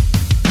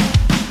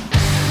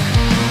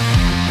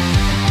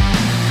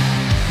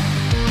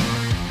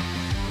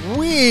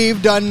 We've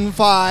done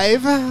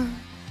 5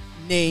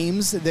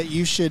 names that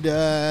you should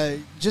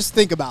just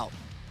think about.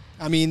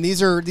 I mean,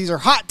 these are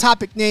hot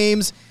topic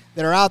names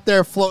that are out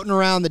there floating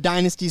around the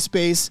dynasty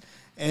space.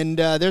 And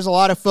there's a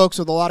lot of folks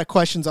with a lot of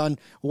questions on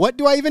what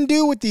do I even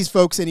do with these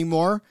folks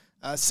anymore.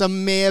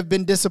 Some may have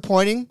been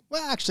disappointing.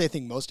 Well, actually, I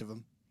think most of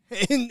them,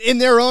 in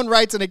their own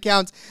rights and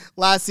accounts,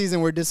 last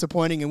season were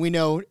disappointing. And we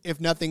know,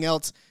 if nothing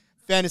else,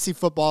 fantasy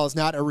football is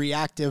not a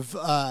reactive,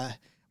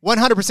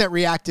 100%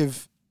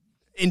 reactive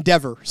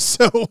endeavor.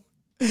 So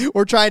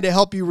we're trying to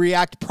help you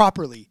react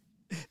properly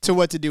to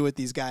what to do with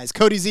these guys.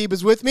 Cody Zeeb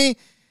is with me,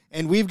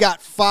 and we've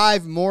got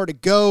 5 more to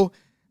go.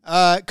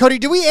 Cody,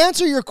 did we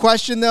answer your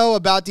question, though,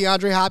 about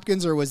DeAndre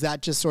Hopkins, or was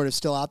that just sort of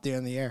still out there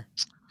in the air?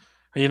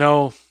 You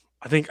know,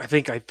 I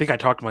think I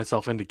talked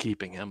myself into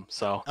keeping him.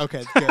 So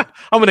Okay, good.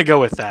 I'm going to go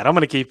with that. I'm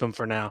going to keep him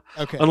for now.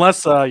 Okay. Unless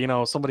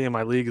somebody in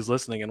my league is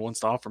listening and wants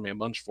to offer me a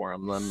bunch for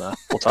him, then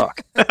we'll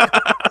talk.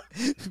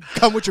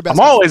 Come with your best. I'm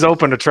always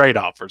open to trade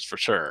offers for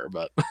sure,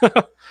 but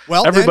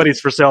well, everybody's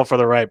for sale for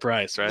the right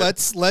price, right?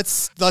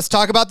 Let's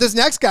talk about this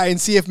next guy and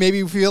see if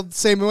maybe we feel the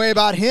same way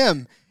about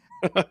him.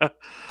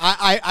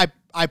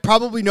 I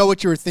probably know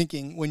what you were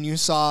thinking when you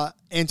saw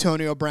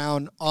Antonio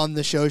Brown on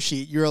the show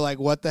sheet. You were like,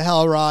 what the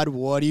hell, Rod?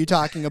 What are you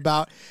talking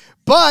about?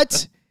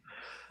 But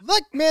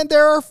look, man,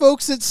 there are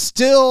folks that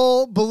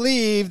still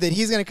believe that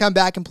he's going to come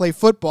back and play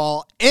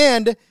football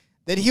and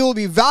that he will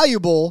be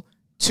valuable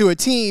to a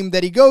team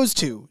that he goes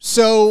to.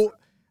 So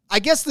I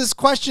guess this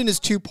question is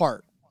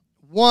two-part.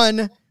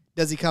 One,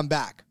 does he come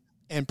back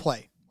and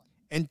play?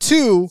 And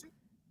two,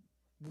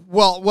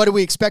 well, what do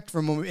we expect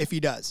from him if he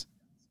does?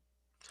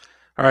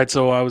 All right,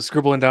 so I was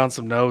scribbling down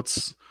some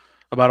notes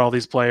about all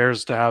these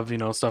players to have,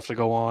 stuff to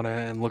go on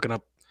and looking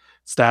up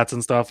stats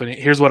and stuff. And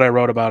here's what I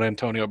wrote about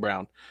Antonio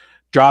Brown.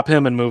 Drop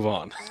him and move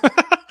on.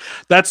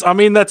 That's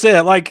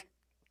it. Like,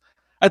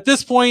 at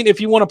this point, if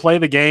you want to play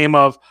the game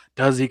of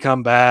does he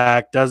come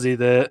back, does he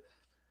that,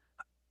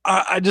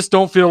 I just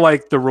don't feel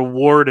like the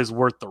reward is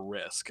worth the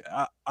risk.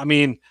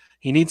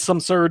 He needs some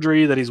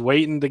surgery that he's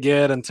waiting to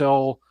get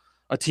until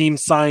a team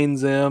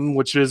signs him,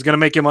 which is going to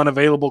make him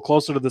unavailable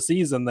closer to the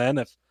season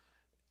then.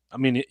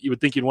 You would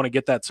think you'd want to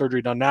get that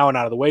surgery done now and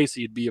out of the way so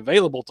you'd be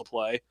available to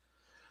play.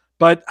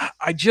 But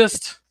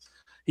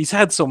he's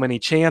had so many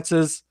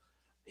chances.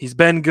 He's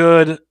been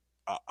good.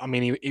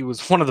 He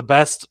was one of the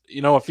best,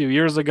 a few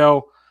years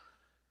ago.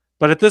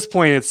 But at this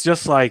point, it's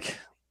just like,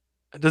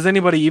 does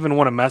anybody even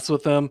want to mess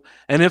with him?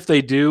 And if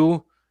they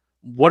do,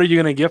 what are you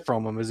going to get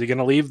from him? Is he going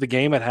to leave the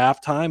game at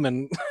halftime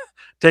and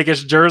take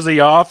his jersey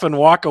off and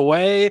walk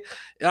away?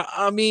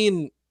 I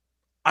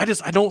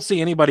don't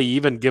see anybody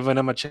even giving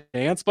him a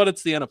chance, but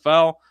it's the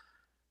NFL.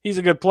 He's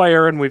a good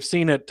player, and we've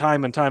seen it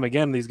time and time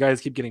again. These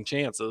guys keep getting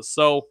chances.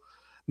 So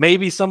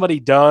maybe somebody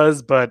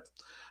does, but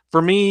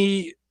for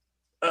me,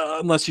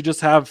 unless you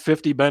just have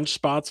 50 bench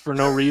spots for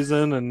no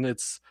reason and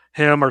it's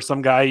him or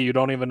some guy you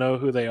don't even know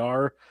who they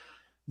are,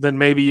 then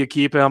maybe you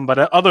keep him. But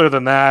other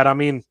than that,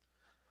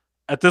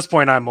 at this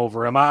point, I'm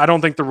over him. I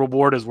don't think the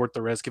reward is worth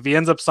the risk. If he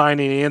ends up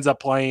signing, he ends up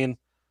playing,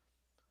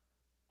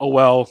 oh,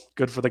 well,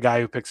 good for the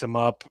guy who picks him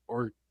up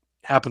or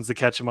happens to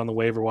catch him on the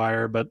waiver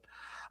wire. But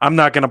I'm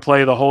not going to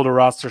play the hold a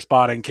roster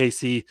spot in case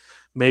he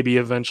maybe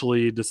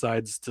eventually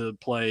decides to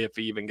play if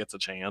he even gets a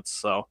chance.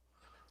 So,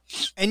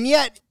 and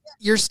yet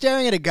you're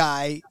staring at a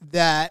guy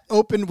that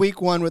opened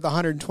week 1 with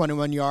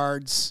 121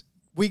 yards,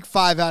 week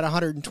 5 had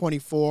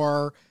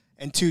 124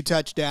 and 2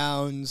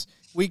 touchdowns,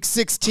 week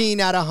 16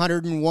 had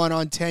 101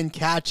 on 10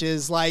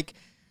 catches. Like,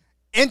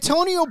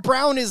 Antonio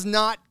Brown is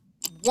not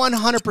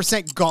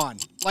 100% gone.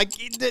 Like,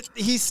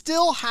 he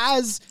still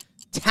has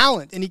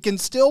talent and he can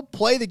still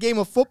play the game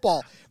of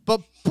football.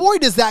 But boy,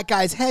 does that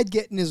guy's head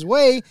get in his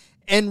way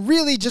and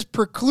really just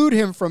preclude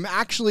him from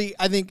actually,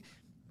 I think,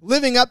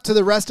 living up to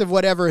the rest of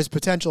whatever his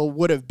potential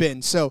would have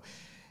been. So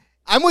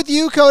I'm with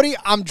you, Cody.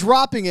 I'm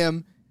dropping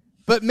him.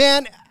 But,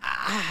 man,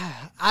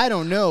 I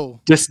don't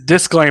know.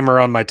 Disclaimer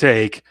on my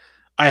take.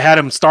 I had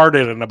him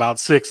started in about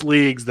 6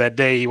 leagues that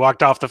day he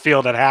walked off the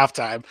field at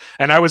halftime,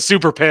 and I was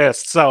super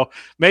pissed. So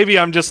maybe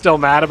I'm just still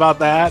mad about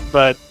that.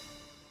 But,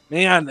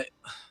 man,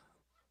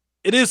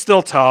 it is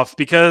still tough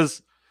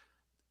because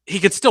he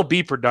could still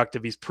be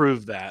productive. He's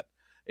proved that.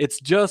 It's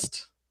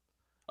just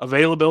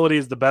availability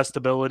is the best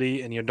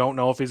ability, and you don't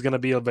know if he's going to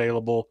be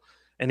available.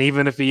 And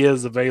even if he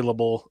is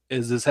available,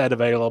 is his head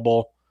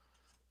available?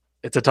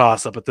 It's a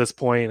toss-up at this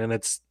point, and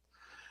it's,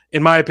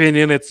 in my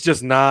opinion, it's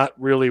just not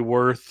really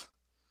worth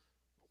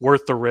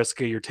the risk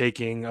you're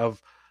taking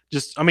of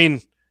just, you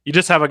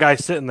just have a guy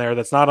sitting there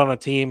that's not on a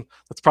team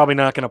that's probably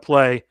not going to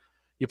play.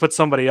 You put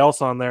somebody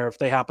else on there, if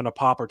they happen to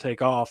pop or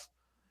take off,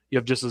 you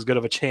have just as good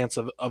of a chance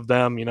of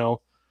them,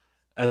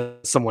 as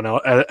someone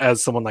else,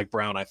 as someone like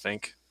Brown, I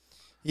think.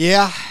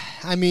 Yeah.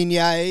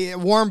 A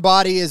warm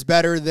body is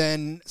better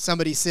than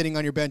somebody sitting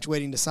on your bench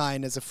waiting to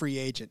sign as a free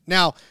agent.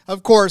 Now,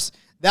 of course,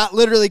 that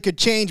literally could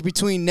change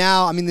between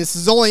now. This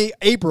is only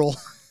April.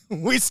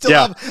 We still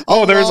have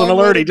there's an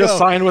alert. He just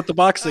signed with the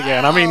Bucs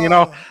again.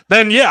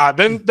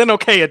 Then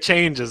okay, it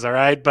changes, all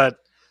right? But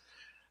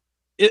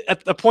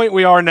at the point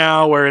we are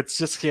now where it's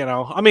just,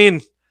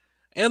 and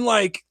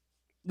like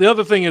the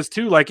other thing is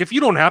too, like if you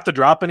don't have to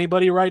drop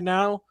anybody right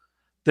now,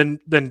 then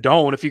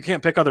don't. If you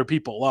can't pick other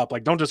people up,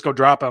 like don't just go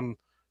drop him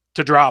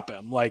to drop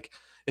him. Like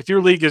if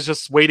your league is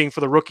just waiting for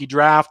the rookie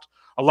draft,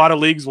 a lot of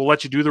leagues will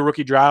let you do the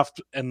rookie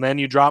draft and then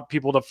you drop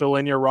people to fill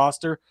in your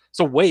roster.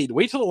 So wait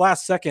till the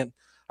last second.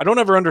 I don't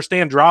ever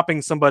understand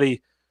dropping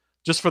somebody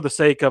just for the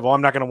sake of,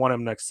 I'm not going to want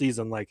him next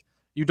season. Like,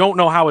 you don't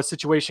know how a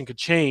situation could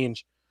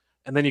change,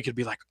 and then you could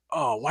be like,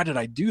 oh, why did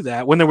I do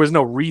that? When there was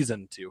no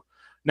reason to.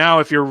 Now,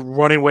 if you're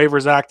running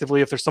waivers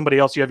actively, if there's somebody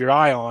else you have your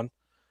eye on,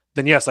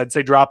 then yes, I'd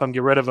say drop him,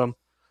 get rid of him.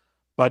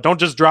 But don't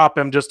just drop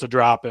him just to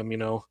drop him,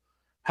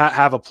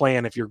 Have a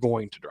plan if you're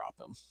going to drop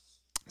him.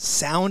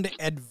 Sound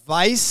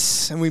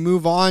advice. And we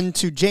move on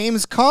to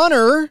James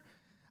Conner.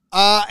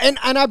 And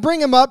I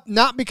bring him up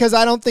not because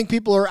I don't think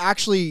people are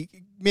actually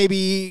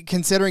maybe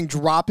considering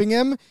dropping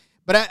him,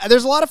 but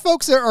there's a lot of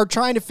folks that are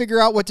trying to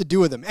figure out what to do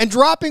with him. And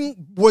dropping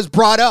was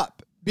brought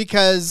up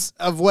because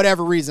of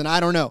whatever reason. I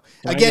don't know.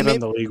 Can Again, I get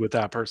in the league with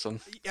that person.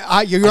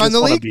 You're on the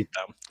league? Beat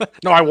them.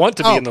 No, I want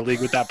to be in the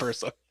league with that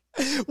person.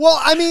 Well,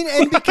 I mean,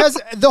 and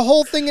because the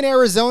whole thing in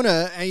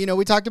Arizona,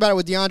 we talked about it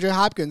with DeAndre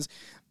Hopkins.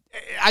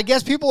 I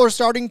guess people are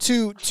starting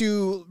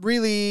to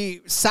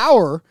really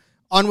sour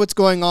on what's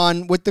going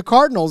on with the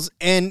Cardinals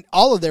and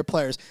all of their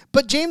players.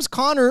 But James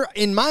Conner,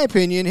 in my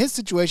opinion, his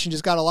situation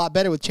just got a lot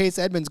better with Chase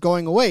Edmonds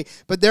going away.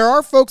 But there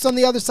are folks on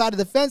the other side of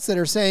the fence that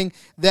are saying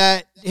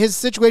that his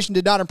situation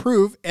did not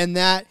improve and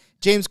that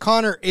James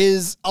Conner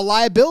is a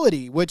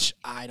liability, which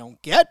I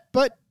don't get,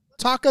 but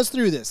talk us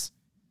through this.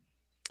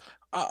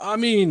 I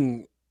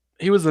mean,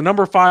 he was the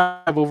number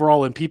 5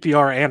 overall in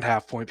PPR and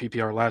half-point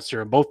PPR last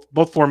year. In both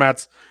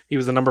formats, he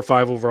was the number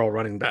 5 overall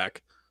running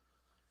back.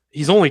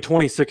 He's only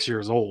 26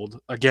 years old.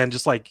 Again,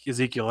 just like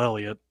Ezekiel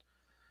Elliott.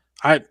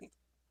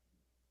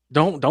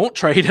 Don't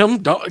trade him.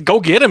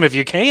 Go get him if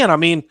you can. I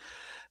mean,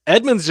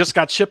 Edmonds just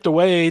got shipped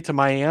away to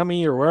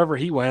Miami or wherever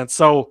he went.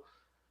 So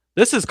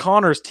this is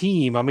Connor's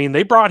team. I mean,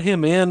 they brought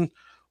him in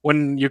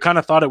when you kind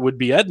of thought it would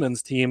be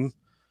Edmonds' team.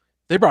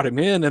 They brought him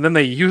in and then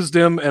they used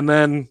him and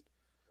then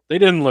they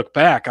didn't look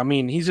back. I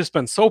mean, he's just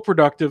been so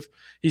productive.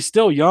 He's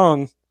still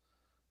young.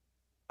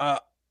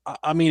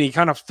 I mean, he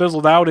kind of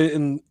fizzled out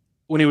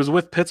when he was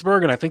with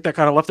Pittsburgh, and I think that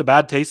kind of left a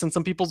bad taste in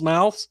some people's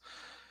mouths.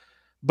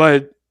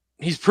 But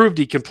he's proved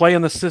he can play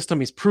in the system.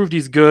 He's proved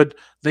he's good.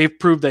 They've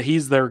proved that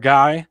he's their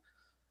guy.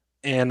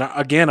 And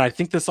again, I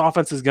think this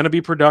offense is going to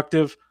be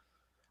productive.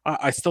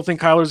 I still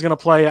think Kyler's going to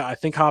play. I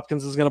think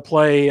Hopkins is going to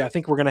play. I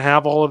think we're going to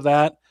have all of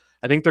that.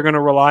 I think they're going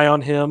to rely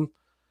on him.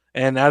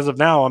 And as of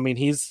now, I mean,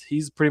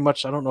 he's pretty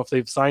much, I don't know if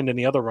they've signed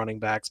any other running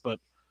backs, but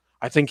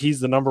I think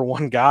he's the number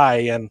 1 guy.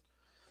 And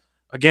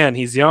again,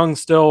 he's young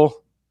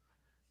still,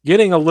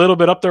 getting a little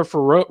bit up there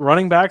for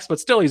running backs, but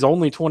still he's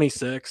only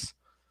 26.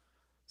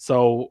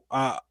 So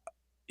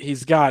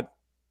he's got,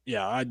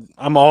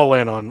 I'm all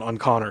in on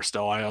Conner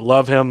still. I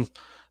love him,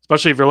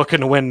 especially if you're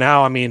looking to win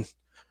now. I mean,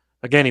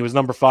 again, he was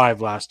number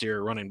 5 last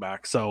year running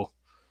back. So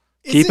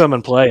keep him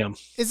and play him.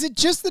 Is it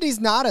just that he's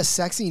not a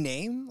sexy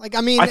name? Like,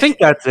 I mean, I think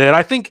that's it.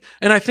 I think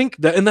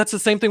that's the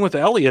same thing with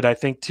Elliott, I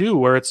think too,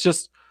 where it's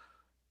just,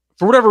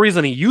 for whatever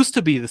reason, he used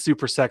to be the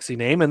super sexy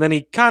name. And then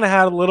he kind of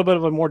had a little bit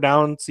of a more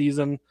down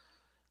season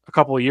a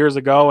couple of years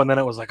ago, and then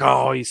it was like,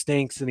 oh, he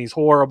stinks and he's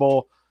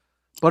horrible.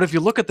 But if you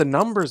look at the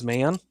numbers,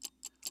 man,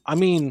 I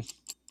mean,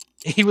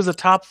 he was a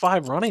top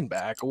 5 running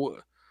back.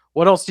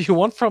 What else do you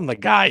want from the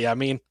guy? I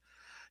mean,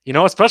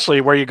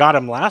 especially where you got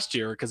him last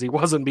year, because he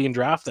wasn't being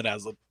drafted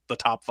as the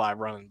top 5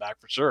 running back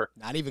for sure.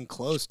 Not even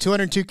close.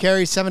 202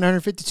 carries,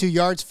 752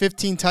 yards,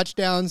 15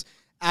 touchdowns.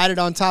 Added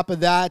on top of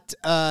that,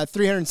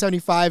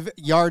 375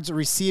 yards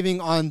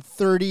receiving on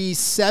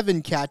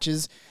 37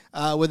 catches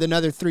with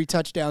another 3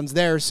 touchdowns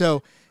there.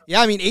 So,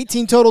 yeah, I mean,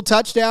 18 total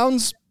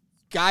touchdowns.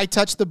 Guy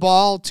touched the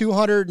ball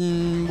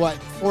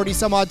 240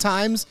 some odd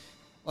times.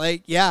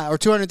 Like, yeah, or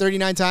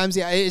 239 times.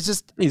 Yeah, it's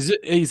just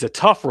he's a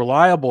tough,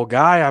 reliable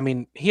guy. I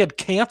mean, he had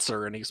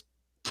cancer and he's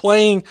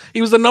playing.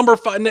 He was the number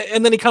 5,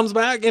 and then he comes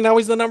back and now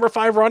he's the number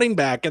 5 running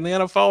back in the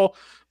NFL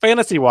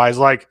fantasy wise.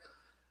 Like,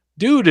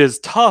 dude is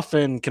tough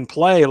and can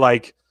play.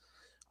 Like,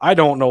 I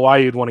don't know why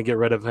you'd want to get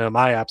rid of him.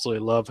 I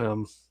absolutely love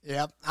him.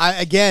 Yeah.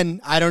 I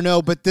don't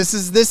know, but this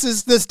is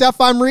the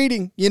stuff I'm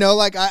reading.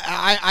 Like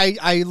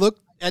I look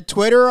at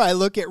Twitter, I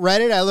look at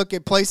Reddit, I look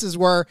at places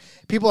where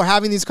people are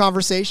having these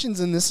conversations,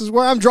 and this is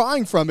where I'm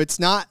drawing from. It's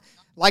not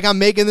like I'm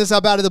making this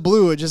up out of the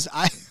blue. It just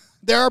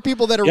there are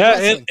people that are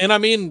wrestling. And I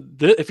mean,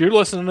 if you're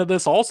listening to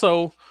this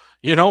also,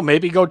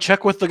 maybe go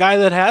check with the guy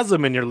that has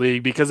him in your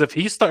league, because if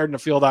he's starting to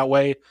feel that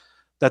way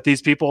that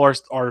these people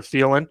are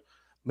feeling,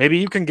 maybe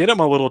you can get him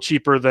a little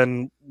cheaper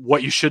than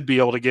what you should be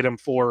able to get him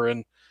for,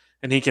 and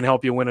he can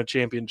help you win a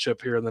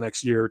championship here in the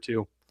next year or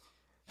two.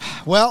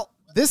 Well,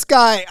 this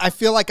guy, I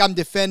feel like I'm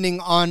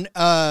defending on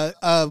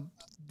a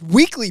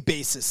weekly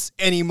basis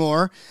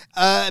anymore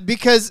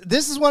because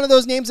this is one of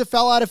those names that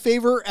fell out of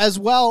favor as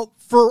well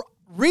for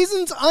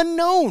reasons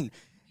unknown.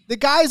 The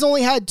guy's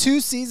only had 2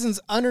 seasons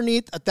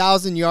underneath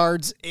 1,000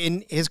 yards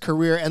in his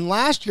career, and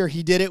last year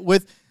he did it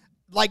with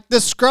like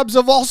the scrubs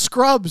of all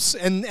scrubs,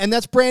 and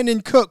that's Brandon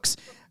Cooks.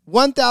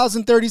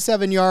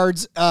 1,037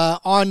 yards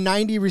on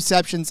 90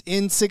 receptions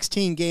in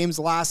 16 games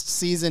last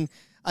season.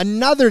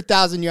 Another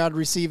 1,000-yard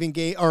receiving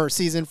game or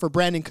season for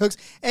Brandon Cooks,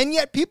 and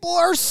yet people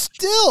are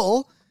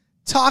still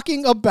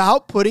talking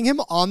about putting him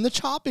on the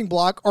chopping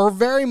block or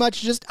very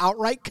much just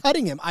outright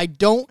cutting him. I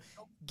don't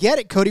get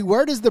it, Cody.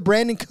 Where does the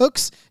Brandon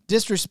Cooks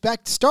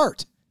disrespect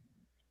start?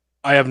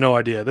 I have no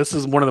idea. This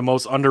is one of the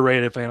most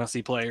underrated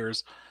fantasy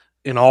players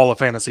in all of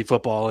fantasy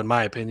football, in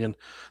my opinion.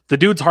 The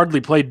dude's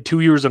hardly played 2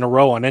 years in a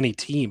row on any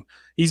team.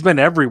 He's been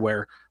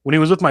everywhere. When he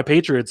was with my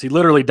Patriots, he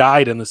literally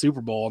died in the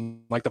Super Bowl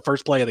on like the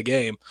first play of the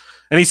game.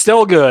 And he's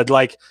still good.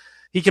 Like,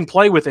 he can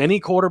play with any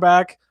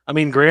quarterback. I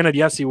mean, granted,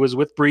 yes, he was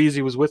with Breeze,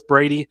 he was with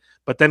Brady,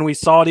 but then we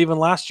saw it even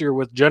last year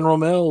with General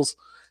Mills.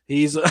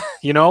 He's,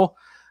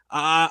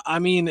 I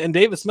mean, and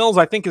Davis Mills,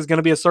 I think, is going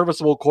to be a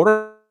serviceable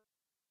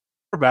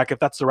quarterback if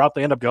that's the route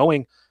they end up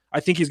going. I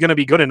think he's going to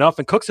be good enough.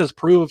 And Cooks has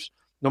proved,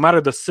 no matter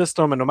the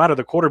system and no matter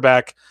the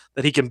quarterback,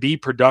 that he can be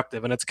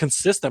productive. And it's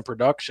consistent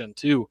production,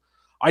 too.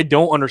 I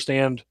don't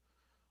understand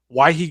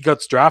why he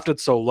gets drafted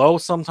so low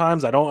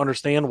sometimes. I don't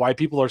understand why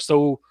people are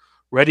so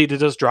ready to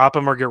just drop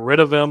him or get rid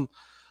of him.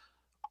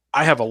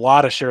 I have a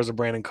lot of shares of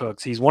Brandin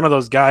Cooks. He's one of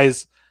those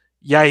guys.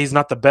 Yeah, he's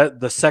not the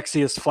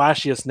sexiest,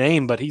 flashiest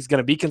name, but he's going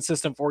to be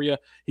consistent for you.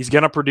 He's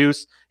going to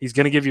produce. He's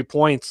going to give you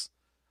points.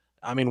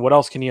 I mean, what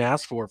else can you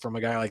ask for from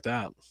a guy like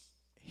that?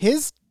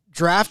 His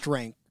draft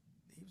rank,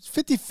 he was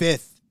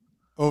 55th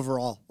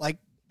overall. Like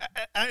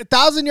a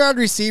 1,000-yard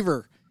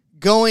receiver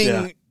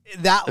going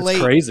that It's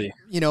late. Crazy.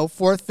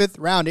 4th, 5th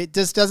round. It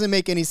just doesn't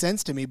make any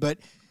sense to me. But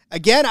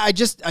again, I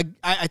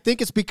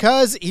think it's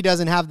because he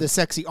doesn't have the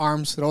sexy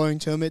arms throwing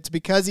to him. It's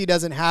because he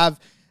doesn't have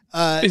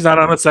he's not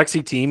on a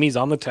sexy team. He's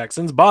on the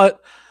Texans,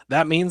 but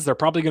that means they're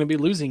probably going to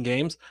be losing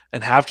games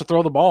and have to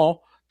throw the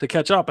ball to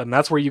catch up. And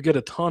that's where you get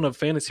a ton of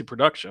fantasy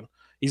production.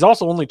 He's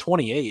also only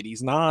 28.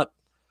 He's not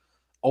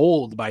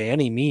old by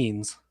any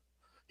means.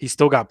 He's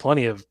still got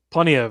plenty of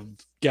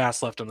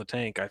gas left in the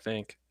tank, I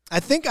think. I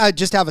think I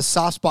just have a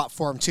soft spot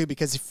for him too,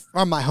 because he's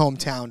from my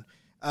hometown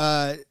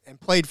and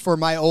played for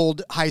my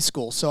old high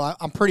school. So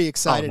I'm pretty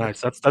excited. Oh,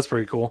 nice. That's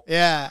pretty cool.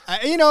 Yeah.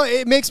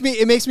 It makes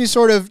me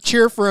sort of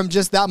cheer for him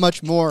just that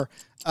much more.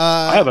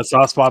 I have a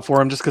soft spot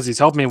for him just because he's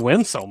helped me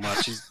win so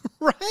much.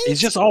 Right? He's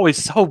just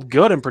always so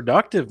good and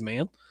productive,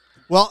 man.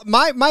 Well,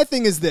 my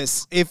thing is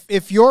this.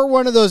 If you're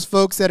one of those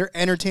folks that are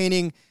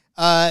entertaining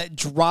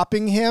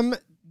dropping him,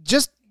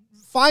 just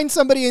find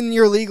somebody in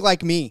your league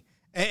like me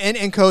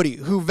and Cody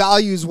who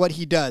values what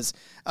he does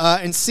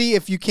and see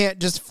if you can't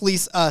just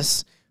fleece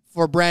us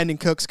for Brandin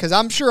Cooks, because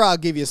I'm sure I'll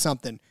give you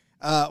something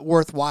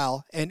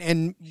worthwhile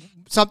and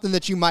something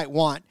that you might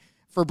want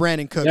for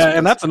Brandin Cooks. Yeah,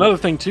 and that's another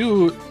thing,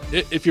 too.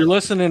 If you're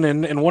listening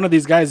and one of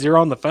these guys you're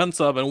on the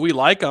fence of and we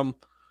like him,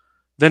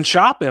 then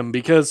shop him,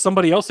 because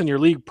somebody else in your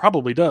league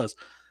probably does.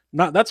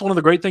 That's one of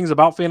the great things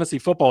about fantasy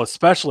football,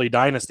 especially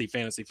dynasty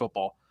fantasy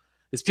football,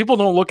 is people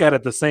don't look at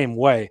it the same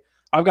way.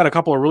 I've got a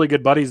couple of really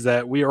good buddies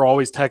that we are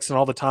always texting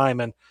all the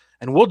time, and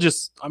we'll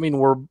just, I mean,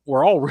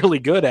 we're all really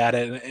good at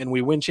it, and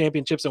we win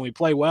championships and we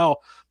play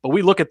well, but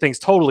we look at things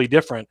totally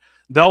different.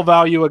 They'll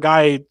value a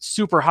guy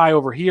super high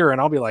over here, and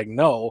I'll be like,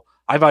 no,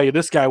 I value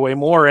this guy way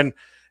more. And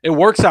it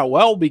works out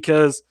well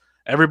because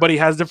everybody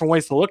has different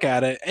ways to look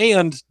at it,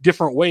 and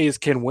different ways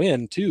can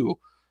win too.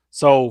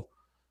 So,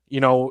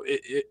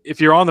 if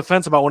you're on the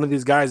fence about one of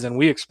these guys and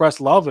we express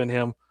love in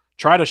him,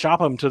 try to shop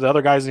him to the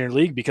other guys in your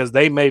league, because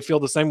they may feel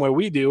the same way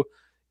we do,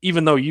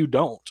 even though you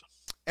don't.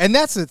 And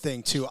that's the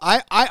thing too.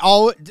 I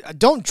always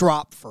don't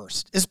drop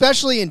first,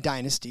 especially in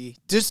Dynasty.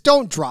 Just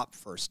don't drop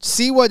first.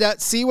 See what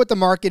the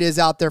market is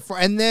out there for,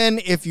 and then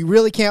if you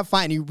really can't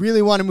find, you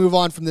really want to move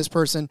on from this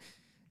person,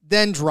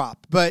 then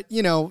drop. But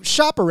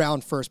shop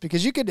around first,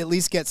 because you could at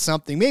least get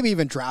something, maybe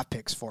even draft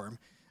picks for him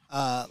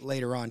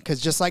later on.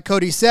 Because just like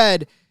Cody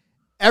said,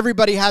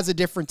 everybody has a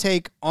different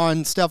take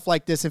on stuff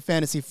like this in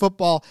fantasy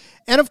football,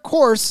 and of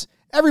course,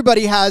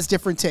 everybody has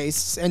different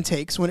tastes and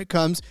takes when it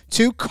comes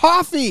to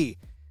coffee.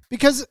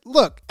 Because,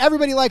 look,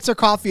 everybody likes their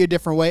coffee a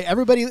different way.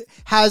 Everybody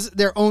has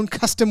their own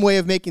custom way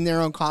of making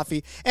their own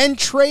coffee. And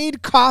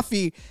Trade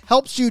Coffee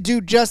helps you do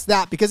just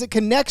that, because it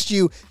connects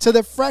you to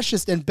the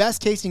freshest and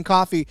best-tasting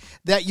coffee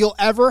that you'll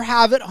ever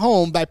have at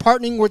home by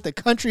partnering with the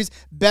country's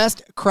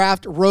best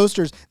craft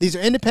roasters. These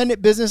are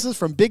independent businesses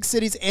from big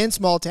cities and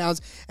small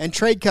towns, and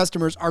Trade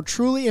customers are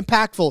truly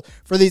impactful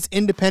for these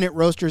independent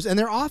roasters, and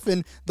they're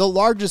often the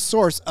largest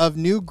source of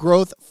new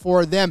growth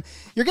for them.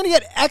 You're going to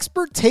get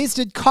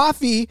expert-tasted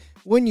coffee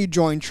when you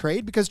join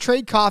Trade, because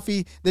Trade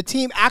Coffee, the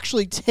team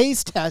actually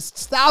taste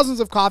tests thousands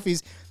of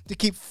coffees to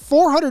keep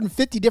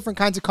 450 different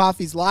kinds of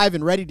coffees live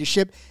and ready to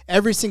ship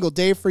every single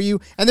day for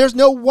you. And there's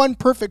no one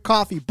perfect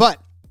coffee,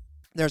 but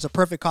there's a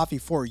perfect coffee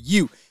for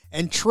you.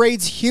 And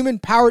Trade's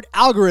human-powered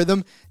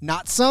algorithm,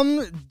 not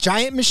some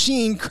giant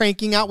machine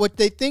cranking out what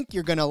they think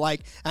you're going to like.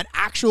 An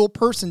actual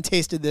person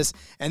tasted this,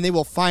 and they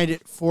will find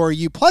it for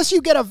you. Plus,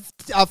 you get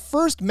a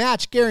first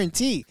match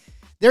guarantee.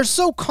 They're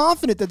so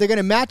confident that they're going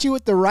to match you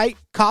with the right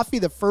coffee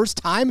the first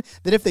time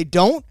that if they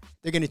don't,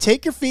 they're going to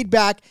take your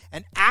feedback,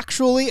 and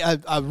actually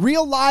a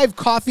real live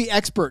coffee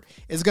expert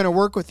is going to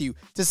work with you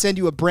to send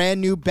you a brand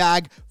new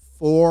bag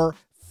for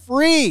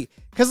free.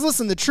 Because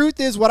listen, the truth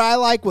is, what I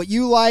like, what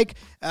you like,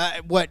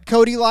 what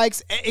Cody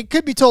likes, it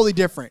could be totally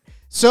different.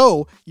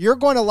 So you're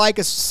going to like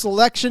a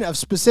selection of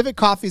specific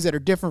coffees that are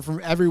different from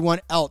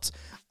everyone else.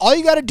 All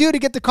you got to do to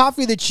get the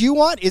coffee that you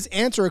want is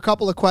answer a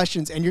couple of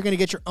questions, and you're going to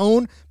get your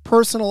own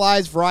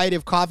personalized variety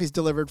of coffees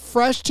delivered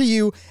fresh to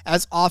you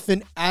as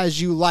often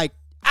as you like.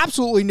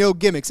 Absolutely no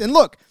gimmicks. And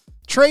look,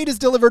 Trade has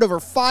delivered over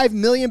 5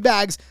 million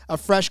bags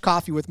of fresh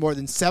coffee with more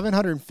than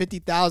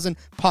 750,000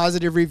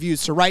 positive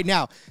reviews. So right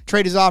now,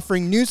 Trade is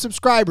offering new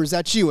subscribers,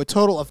 that's you, a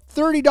total of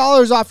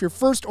 $30 off your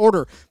first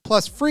order,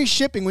 plus free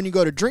shipping when you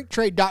go to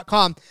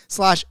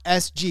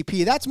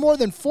drinktrade.com/SGP. That's more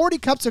than 40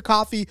 cups of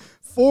coffee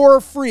for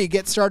free.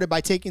 Get started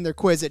by taking their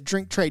quiz at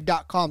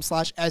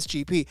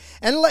drinktrade.com/SGP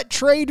and let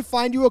Trade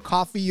find you a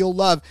coffee you'll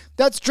love.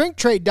 That's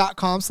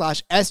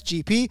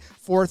drinktrade.com/SGP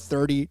for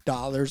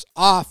 $30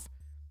 off.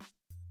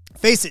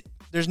 Face it,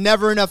 there's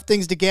never enough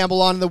things to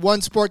gamble on. The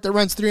one sport that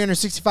runs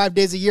 365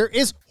 days a year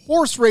is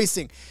horse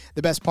racing.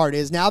 The best part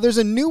is now there's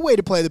a new way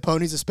to play the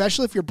ponies,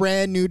 especially if you're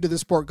brand new to the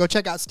sport. Go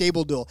check out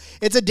Stable Duel.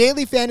 It's a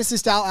daily fantasy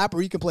style app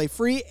where you can play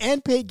free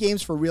and paid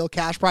games for real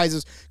cash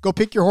prizes. Go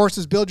pick your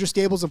horses, build your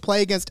stables, and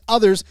play against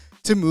others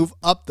to move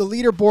up the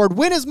leaderboard.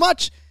 Win as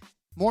much,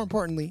 more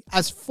importantly,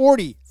 as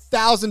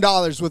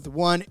 $40,000 with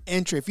one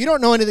entry. If you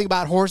don't know anything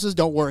about horses,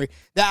 don't worry.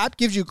 The app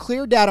gives you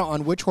clear data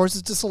on which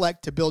horses to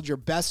select to build your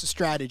best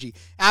strategy.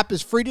 App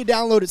is free to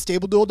download at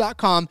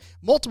StableDuel.com.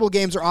 Multiple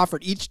games are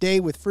offered each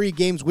day with free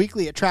games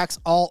weekly at tracks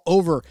all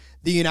over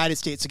the United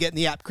States. So get in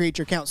the app, create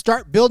your account,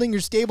 start building your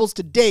stables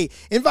today.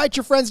 Invite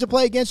your friends to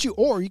play against you,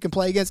 or you can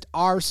play against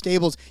our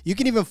stables. You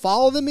can even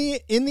follow them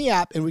in the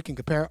app, and we can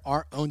compare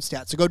our own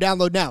stats. So go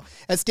download now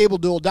at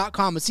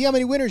StableDuel.com and see how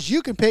many winners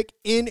you can pick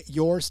in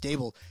your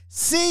stable.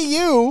 See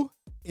you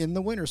in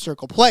the winner's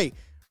circle. Play,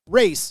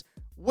 race,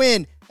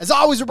 win. As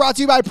always, we're brought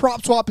to you by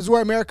PropSwap, is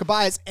where America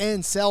buys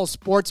and sells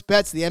sports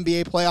bets. The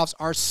NBA playoffs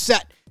are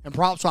set, and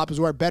PropSwap is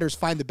where bettors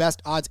find the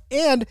best odds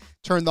and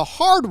turn the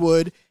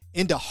hardwood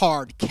into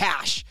hard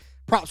cash.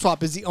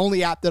 PropSwap is the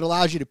only app that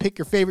allows you to pick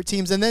your favorite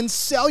teams and then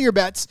sell your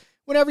bets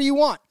whenever you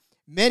want.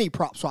 Many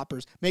prop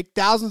swappers make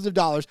thousands of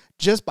dollars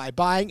just by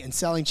buying and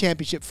selling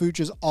championship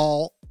futures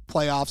all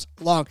playoffs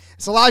long.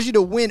 This allows you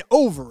to win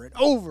over and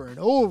over and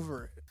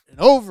over and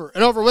over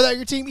and over without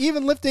your team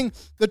even lifting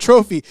the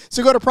trophy.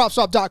 So go to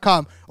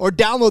PropSwap.com or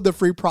download the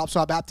free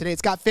PropSwap app today.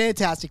 It's got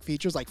fantastic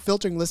features like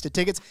filtering listed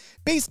tickets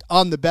based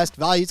on the best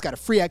value. It's got a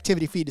free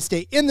activity feed to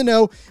stay in the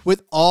know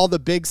with all the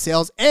big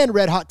sales and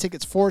red hot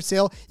tickets for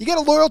sale. You get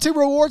a loyalty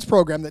rewards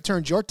program that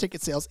turns your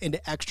ticket sales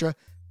into extra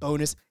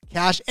bonus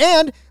cash.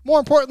 And more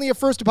importantly, a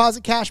first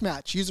deposit cash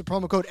match. Use the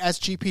promo code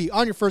SGP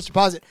on your first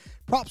deposit.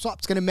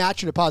 PropSwap's going to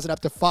match your deposit up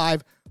to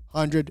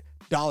 $500.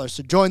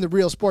 So join the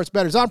real sports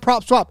bettors on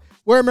PropSwap,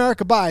 where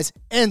America buys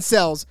and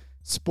sells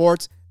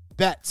sports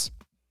bets.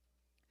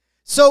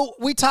 So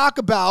we talk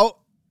about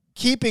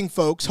keeping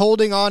folks,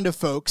 holding on to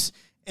folks,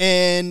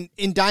 and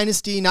in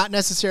Dynasty, not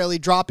necessarily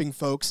dropping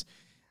folks.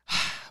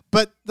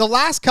 But the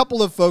last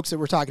couple of folks that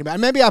we're talking about,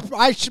 and maybe I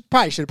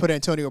probably should have put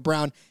Antonio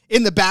Brown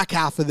in the back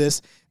half of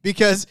this,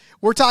 because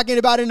we're talking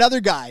about another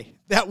guy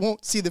that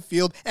won't see the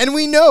field, and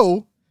we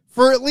know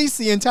for at least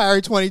the entire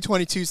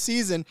 2022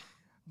 season.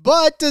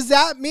 But does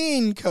that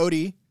mean,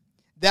 Cody,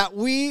 that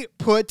we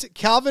put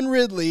Calvin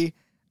Ridley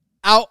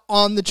out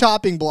on the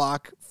chopping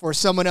block for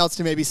someone else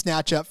to maybe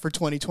snatch up for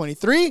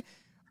 2023?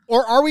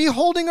 Or are we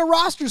holding a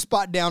roster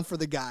spot down for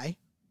the guy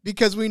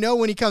because we know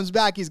when he comes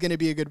back, he's going to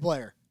be a good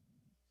player?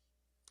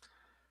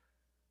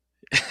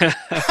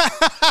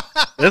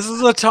 This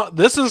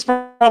is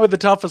probably the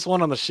toughest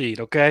one on the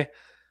sheet, okay?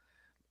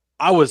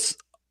 I was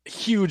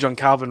huge on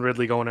Calvin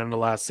Ridley going into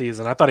last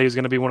season. I thought he was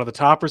going to be one of the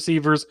top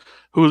receivers.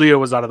 Julio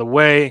was out of the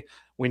way.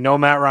 We know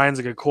Matt Ryan's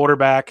a good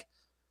quarterback.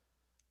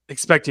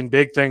 Expecting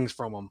big things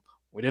from him.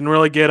 We didn't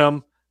really get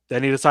him.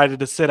 Then he decided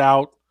to sit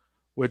out,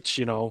 which,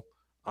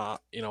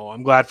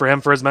 I'm glad for him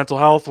for his mental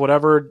health,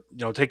 whatever.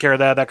 Take care of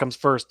that. That comes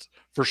first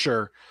for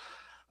sure.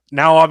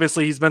 Now,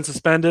 obviously, he's been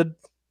suspended.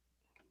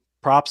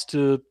 Props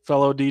to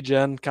fellow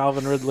D-Gen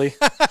Calvin Ridley.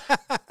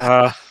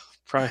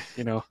 Probably,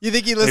 You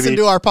think he listened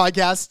to our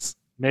podcasts?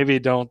 Maybe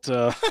don't.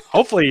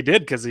 Hopefully he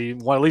did, because he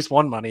at least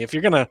won money. If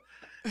you're gonna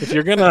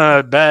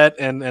bet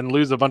and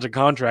lose a bunch of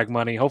contract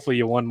money, hopefully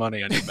you won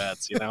money on your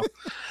bets.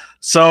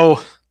 So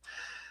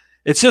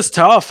it's just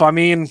tough. I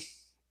mean,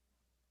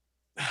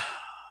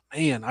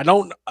 man, I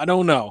don't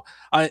know.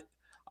 I'm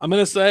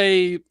gonna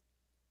say a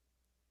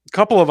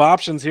couple of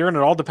options here, and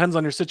it all depends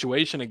on your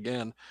situation.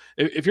 Again,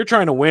 if you're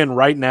trying to win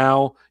right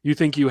now, you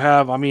think you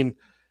have. I mean,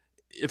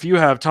 if you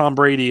have Tom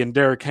Brady and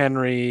Derrick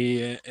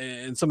Henry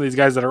and some of these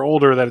guys that are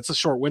older, that it's a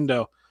short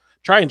window,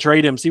 try and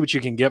trade him, see what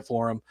you can get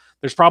for him.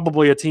 There's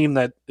probably a team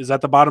that is at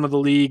the bottom of the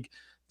league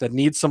that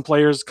needs some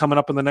players coming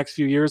up in the next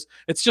few years.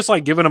 It's just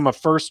like giving them a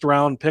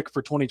first-round pick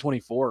for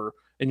 2024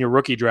 in your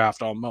rookie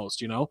draft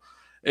almost, and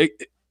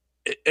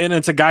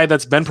it's a guy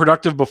that's been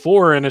productive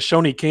before and has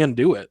shown he can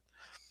do it.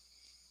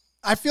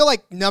 I feel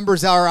like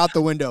numbers are out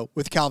the window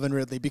with Calvin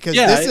Ridley, because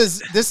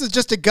this is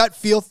just a gut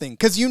feel thing,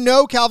 because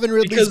Calvin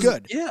Ridley's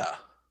good. Yeah.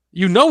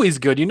 He's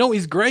good.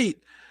 He's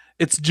great.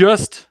 It's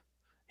just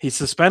he's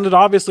suspended,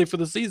 obviously, for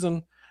the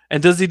season.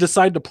 And does he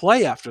decide to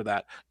play after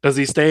that? Does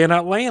he stay in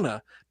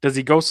Atlanta? Does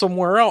he go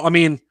somewhere else? I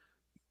mean,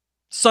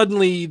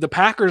 suddenly the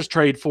Packers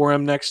trade for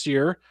him next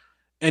year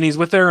and he's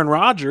with Aaron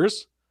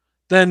Rodgers.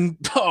 Then,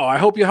 I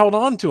hope you held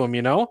on to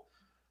him,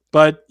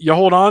 But you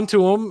hold on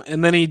to him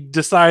and then he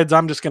decides,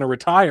 I'm just going to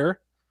retire.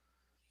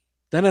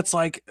 then it's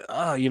like,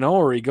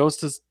 or he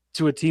goes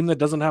to a team that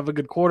doesn't have a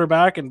good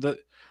quarterback and that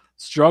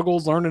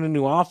struggles learning a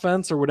new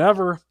offense or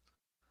whatever.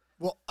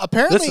 Well,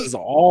 apparently this is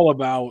all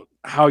about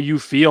how you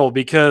feel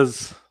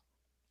because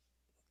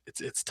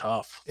it's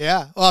tough.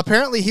 Yeah. Well,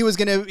 apparently he was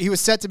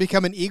set to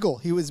become an Eagle.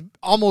 He was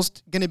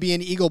almost going to be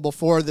an Eagle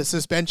before the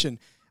suspension.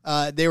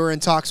 They were in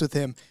talks with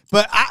him.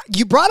 But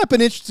you brought up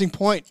an interesting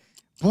point.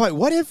 Boy,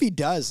 what if he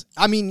does?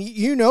 I mean,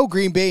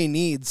 Green Bay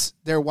needs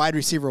their wide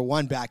receiver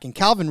 1 back, and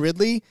Calvin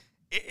Ridley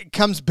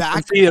comes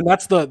back. And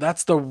that's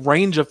the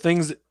range of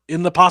things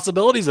in the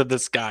possibilities of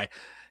this guy.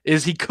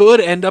 Is he could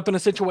end up in a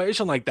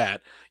situation like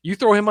that. You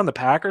throw him on the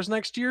Packers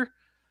next year,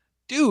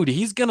 dude,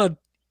 he's gonna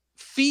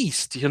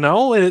feast, and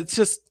it's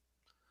just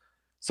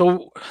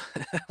so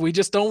we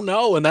just don't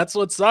know, and that's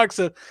what sucks.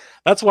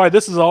 That's why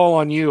this is all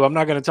on you. I'm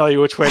not going to tell you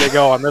which way to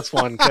go on this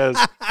one because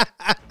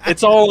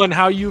it's all on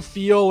how you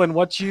feel and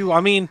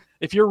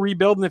if you're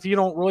rebuilding, if you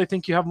don't really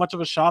think you have much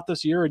of a shot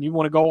this year and you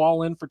want to go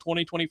all in for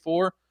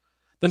 2024,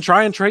 then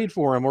try and trade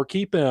for him or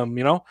keep him.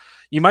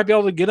 You might be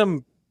able to get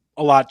him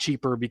a lot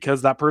cheaper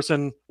because that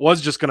person was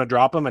just going to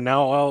drop him, and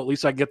now, well, at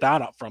least I get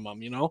that up from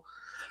him.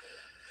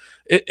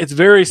 It's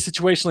very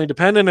situationally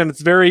dependent, and it's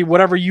very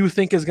whatever you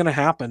think is going to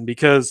happen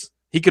because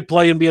he could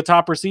play and be a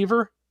top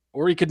receiver,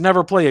 or he could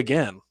never play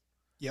again.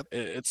 Yep.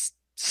 It's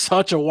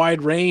such a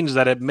wide range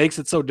that it makes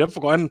it so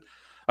difficult. And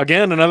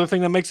again, another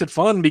thing that makes it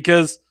fun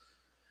because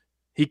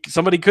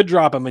somebody could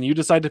drop him and you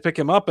decide to pick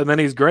him up and then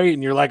he's great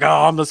and you're like,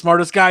 oh, I'm the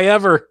smartest guy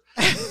ever.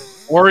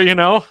 Or,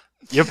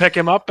 you pick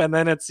him up and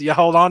then you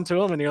hold on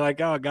to him and you're like,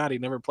 oh God, he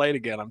never played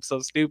again. I'm so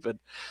stupid.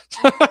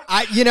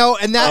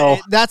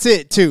 That's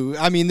it too.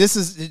 I mean, this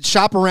is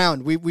shop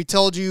around. We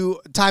told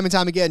you time and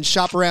time again,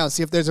 shop around,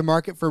 see if there's a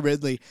market for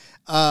Ridley.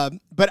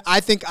 But I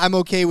think I'm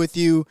okay with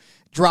you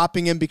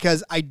dropping him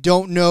because I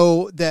don't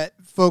know that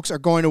folks are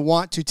going to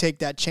want to take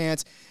that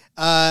chance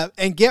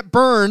and get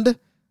burned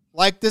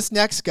like this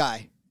next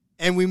guy.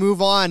 And we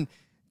move on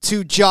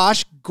to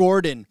Josh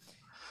Gordon.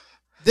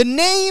 The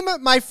name,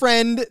 my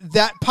friend,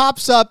 that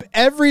pops up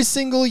every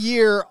single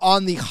year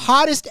on the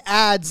hottest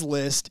ads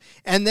list,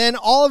 and then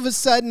all of a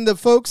sudden the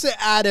folks that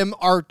add him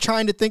are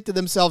trying to think to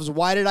themselves,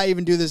 why did I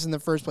even do this in the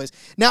first place?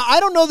 Now,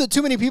 I don't know that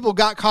too many people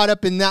got caught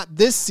up in that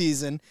this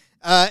season,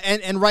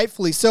 and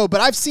rightfully so,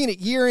 but I've seen it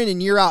year in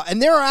and year out,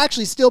 and there are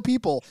actually still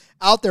people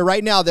out there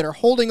right now that are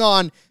holding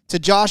on to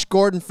Josh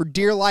Gordon for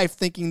dear life,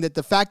 thinking that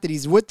the fact that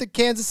he's with the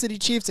Kansas City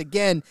Chiefs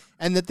again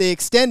and that they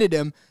extended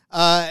him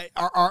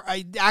are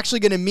actually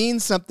going to mean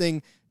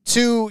something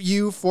to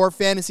you for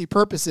fantasy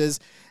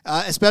purposes,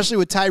 especially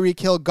with Tyreek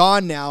Hill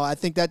gone now. I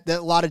think that a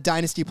lot of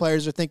dynasty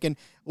players are thinking,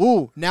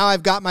 ooh, now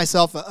I've got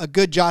myself a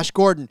good Josh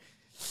Gordon.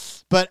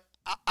 But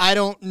I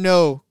don't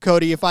know,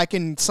 Cody, if I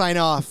can sign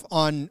off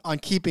on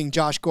keeping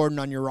Josh Gordon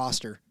on your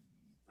roster.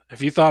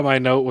 If you thought my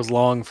note was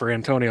long for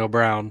Antonio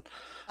Brown,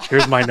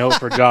 here's my note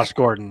for Josh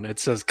Gordon. It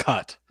says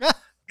cut.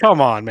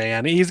 Come on,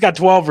 man. He's got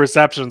 12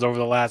 receptions over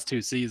the last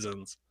 2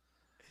 seasons.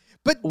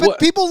 But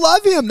people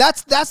love him.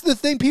 That's the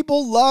thing.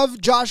 People love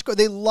Josh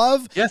Gordon. They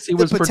love Yes, he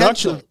was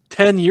potential. productive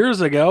 10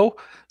 years ago.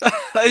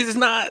 He's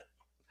not.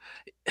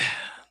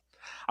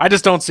 I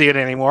just don't see it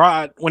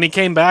anymore. When he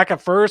came back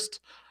at first,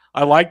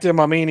 I liked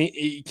him. I mean,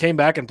 he came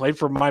back and played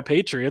for my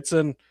Patriots,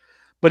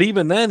 but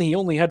even then, he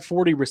only had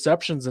 40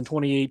 receptions in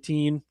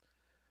 2018,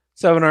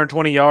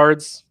 720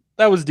 yards.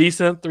 That was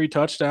decent, 3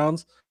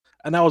 touchdowns,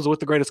 and that was with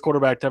the greatest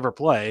quarterback to ever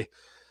play.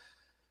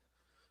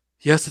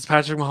 Yes, it's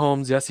Patrick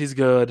Mahomes. Yes, he's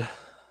good.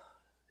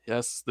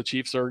 Yes, the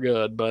Chiefs are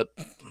good, but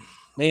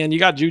man, you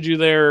got Juju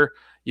there.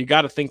 You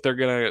got to think they're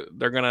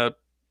gonna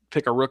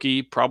pick a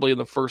rookie probably in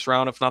the first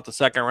round, if not the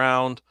second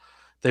round.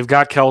 They've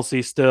got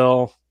Kelsey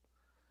still.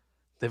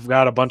 They've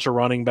got a bunch of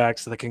running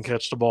backs that can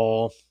catch the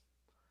ball.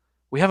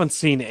 We haven't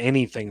seen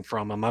anything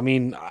from him. I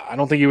mean, I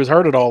don't think he was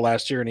hurt at all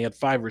last year, and he had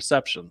 5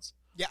 receptions.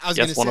 Yeah, I was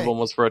going to say. Yes, one of them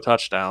was for a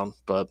touchdown,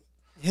 but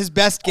his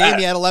best game,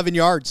 he had 11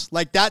 yards.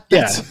 Like that.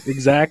 Yeah,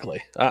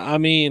 exactly. I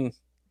mean,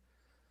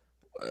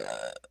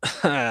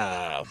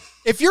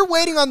 if you're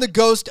waiting on the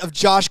ghost of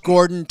Josh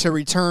Gordon to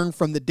return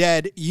from the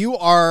dead, you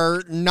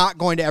are not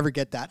going to ever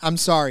get that. I'm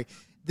sorry.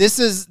 This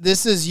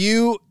is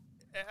you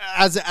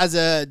as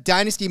a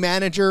dynasty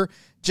manager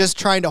just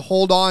trying to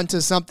hold on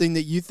to something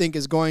that you think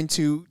is going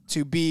to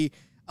be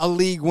a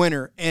league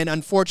winner, and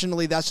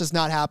unfortunately, that's just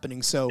not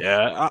happening. So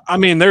yeah, I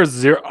mean,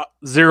 there's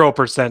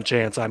 0%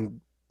 chance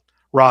I'm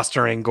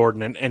rostering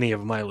Gordon in any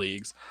of my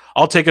leagues.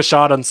 I'll take a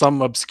shot on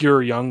some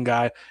obscure young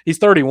guy. He's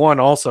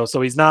 31 also,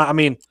 so he's not. I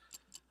mean,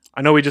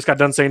 I know we just got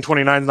done saying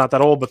 29 is not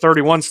that old, but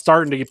 31's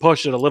starting to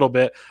push it a little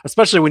bit,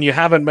 especially when you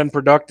haven't been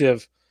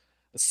productive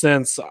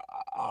since.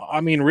 I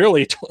mean,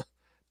 really,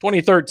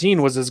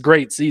 2013 was his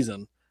great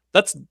season.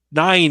 That's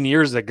 9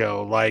 years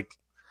ago. Like,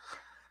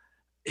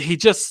 he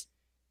just,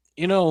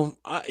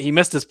 he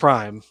missed his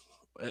prime.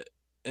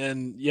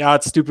 And yeah,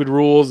 it's stupid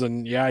rules.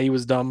 And yeah, he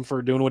was dumb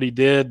for doing what he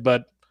did,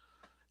 but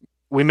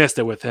we missed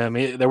it with him.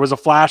 There was a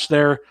flash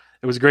there.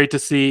 It was great to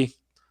see.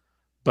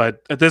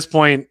 But at this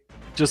point,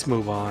 just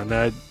move on.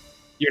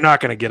 You're not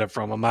going to get it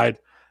from him.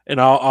 and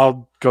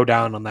I'll go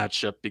down on that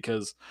ship,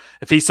 because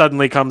if he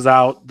suddenly comes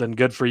out, then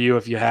good for you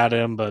if you had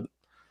him, but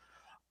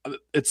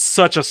it's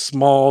such a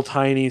small,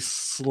 tiny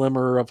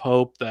slimmer of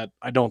hope that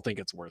I don't think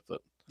it's worth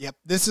it. Yep.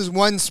 This is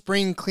one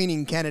spring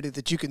cleaning candidate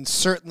that you can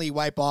certainly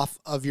wipe off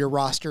of your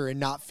roster and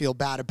not feel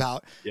bad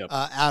about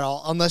at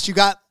all, unless you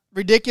got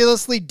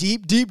ridiculously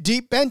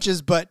deep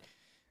benches. But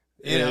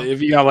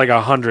if you got like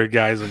 100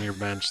 guys on your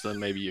bench, then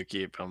maybe you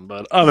keep them.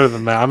 But other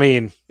than that, I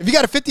mean, if you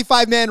got a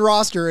 55-man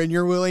roster and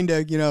you're willing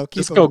to, keep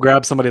just go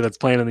grab somebody that's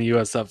playing in the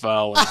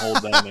USFL and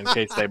hold them in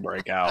case they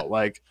break out.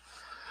 Like,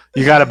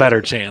 you got a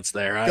better chance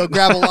there. Right? Go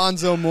grab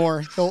Alonzo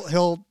Moore.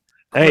 He'll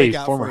Hey,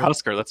 former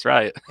Husker. That's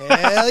right.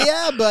 Hell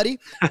yeah, buddy.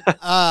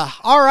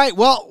 All right.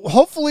 Well,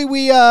 hopefully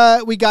we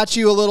got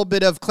you a little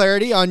bit of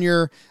clarity on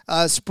your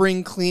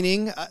spring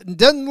cleaning.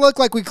 Doesn't look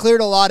like we cleared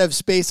a lot of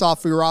space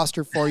off your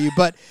roster for you,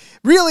 but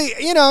really,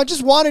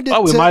 just wanted to.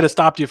 Oh, we might have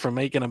stopped you from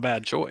making a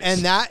bad choice.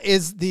 And that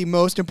is the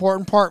most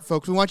important part,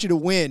 folks. We want you to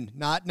win,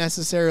 not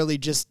necessarily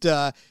just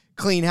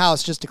clean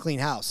house, just to clean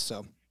house.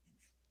 So.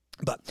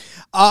 But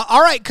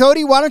all right,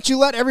 Cody, why don't you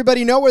let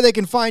everybody know where they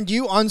can find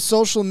you on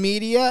social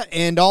media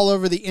and all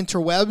over the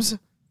interwebs?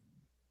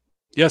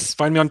 Yes,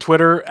 find me on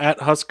Twitter at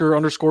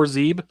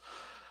Husker_Zeeb.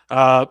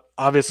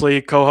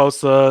 Obviously, co-host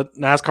the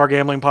NASCAR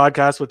Gambling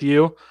Podcast with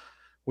you.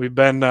 We've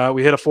been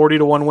we hit a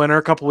 40-1 winner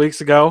a couple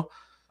weeks ago.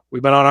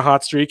 We've been on a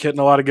hot streak,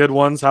 hitting a lot of good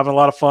ones, having a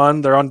lot of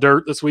fun. They're on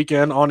dirt this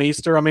weekend on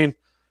Easter. I mean,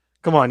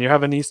 come on, you're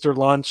having Easter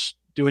lunch,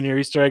 doing your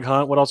Easter egg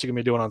hunt. What else are you gonna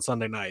be doing on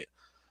Sunday night?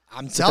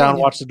 Sit down and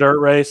watch the dirt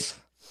race.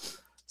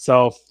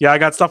 So, yeah, I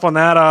got stuff on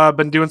that. I've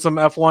been doing some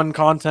F1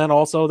 content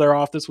also. They're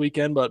off this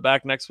weekend, but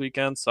back next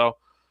weekend. So,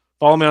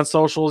 follow me on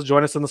socials.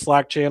 Join us in the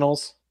Slack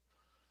channels.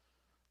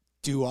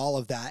 Do all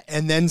of that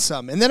and then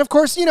some. And then, of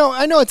course, I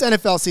know it's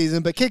NFL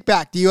season, but kick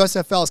back. The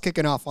USFL is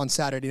kicking off on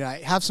Saturday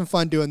night. Have some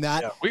fun doing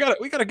that. Yeah,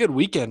 we got a good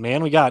weekend,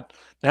 man. We got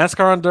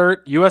NASCAR on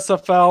dirt,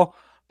 USFL,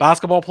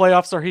 basketball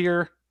playoffs are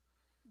here.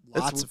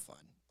 Lots of fun.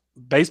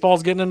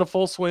 Baseball's getting into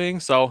full swing.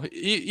 So,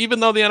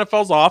 even though the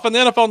NFL's off, and the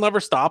NFL never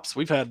stops,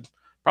 we've had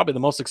probably the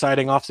most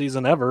exciting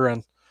offseason ever,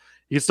 and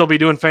you still be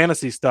doing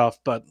fantasy stuff,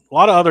 but a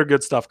lot of other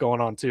good stuff going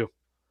on too.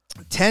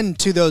 10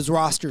 to those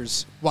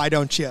rosters. Why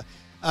don't you?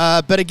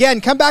 But again,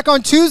 come back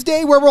on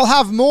Tuesday where we'll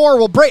have more.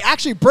 We'll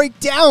break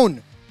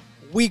down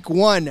week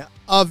 1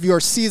 of your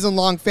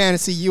season-long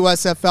fantasy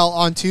USFL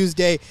on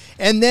Tuesday.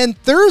 And then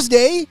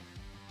Thursday,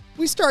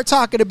 we start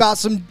talking about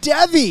some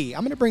Devy.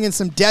 I'm going to bring in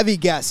some Devy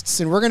guests,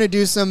 and we're going to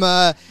do some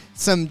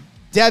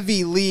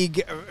Devy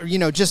League,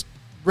 just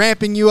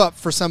ramping you up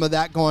for some of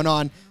that going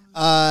on.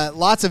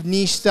 Lots of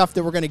niche stuff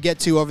that we're going to get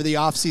to over the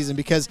offseason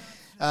because,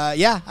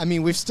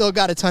 we've still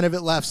got a ton of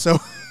it left. So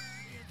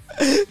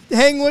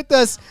hang with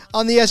us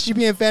on the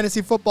SGPN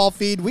Fantasy Football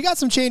feed. We got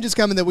some changes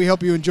coming that we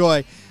hope you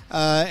enjoy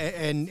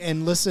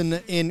and listen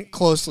in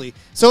closely.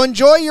 So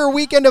enjoy your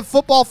weekend of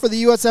football for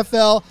the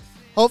USFL.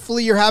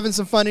 Hopefully you're having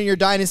some fun in your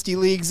dynasty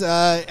leagues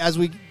as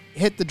we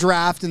hit the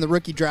draft and the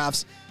rookie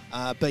drafts.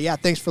 But yeah,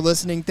 thanks for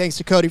listening. Thanks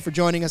to Cody for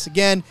joining us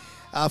again.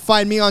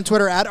 Find me on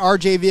Twitter at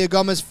RJ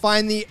Villagomez.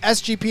 Find the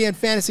SGPN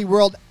Fantasy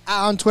World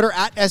on Twitter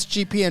at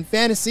SGPN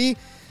Fantasy.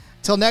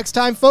 Till next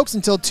time, folks,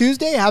 until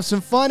Tuesday, have some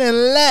fun and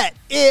let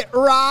it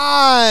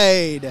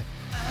ride.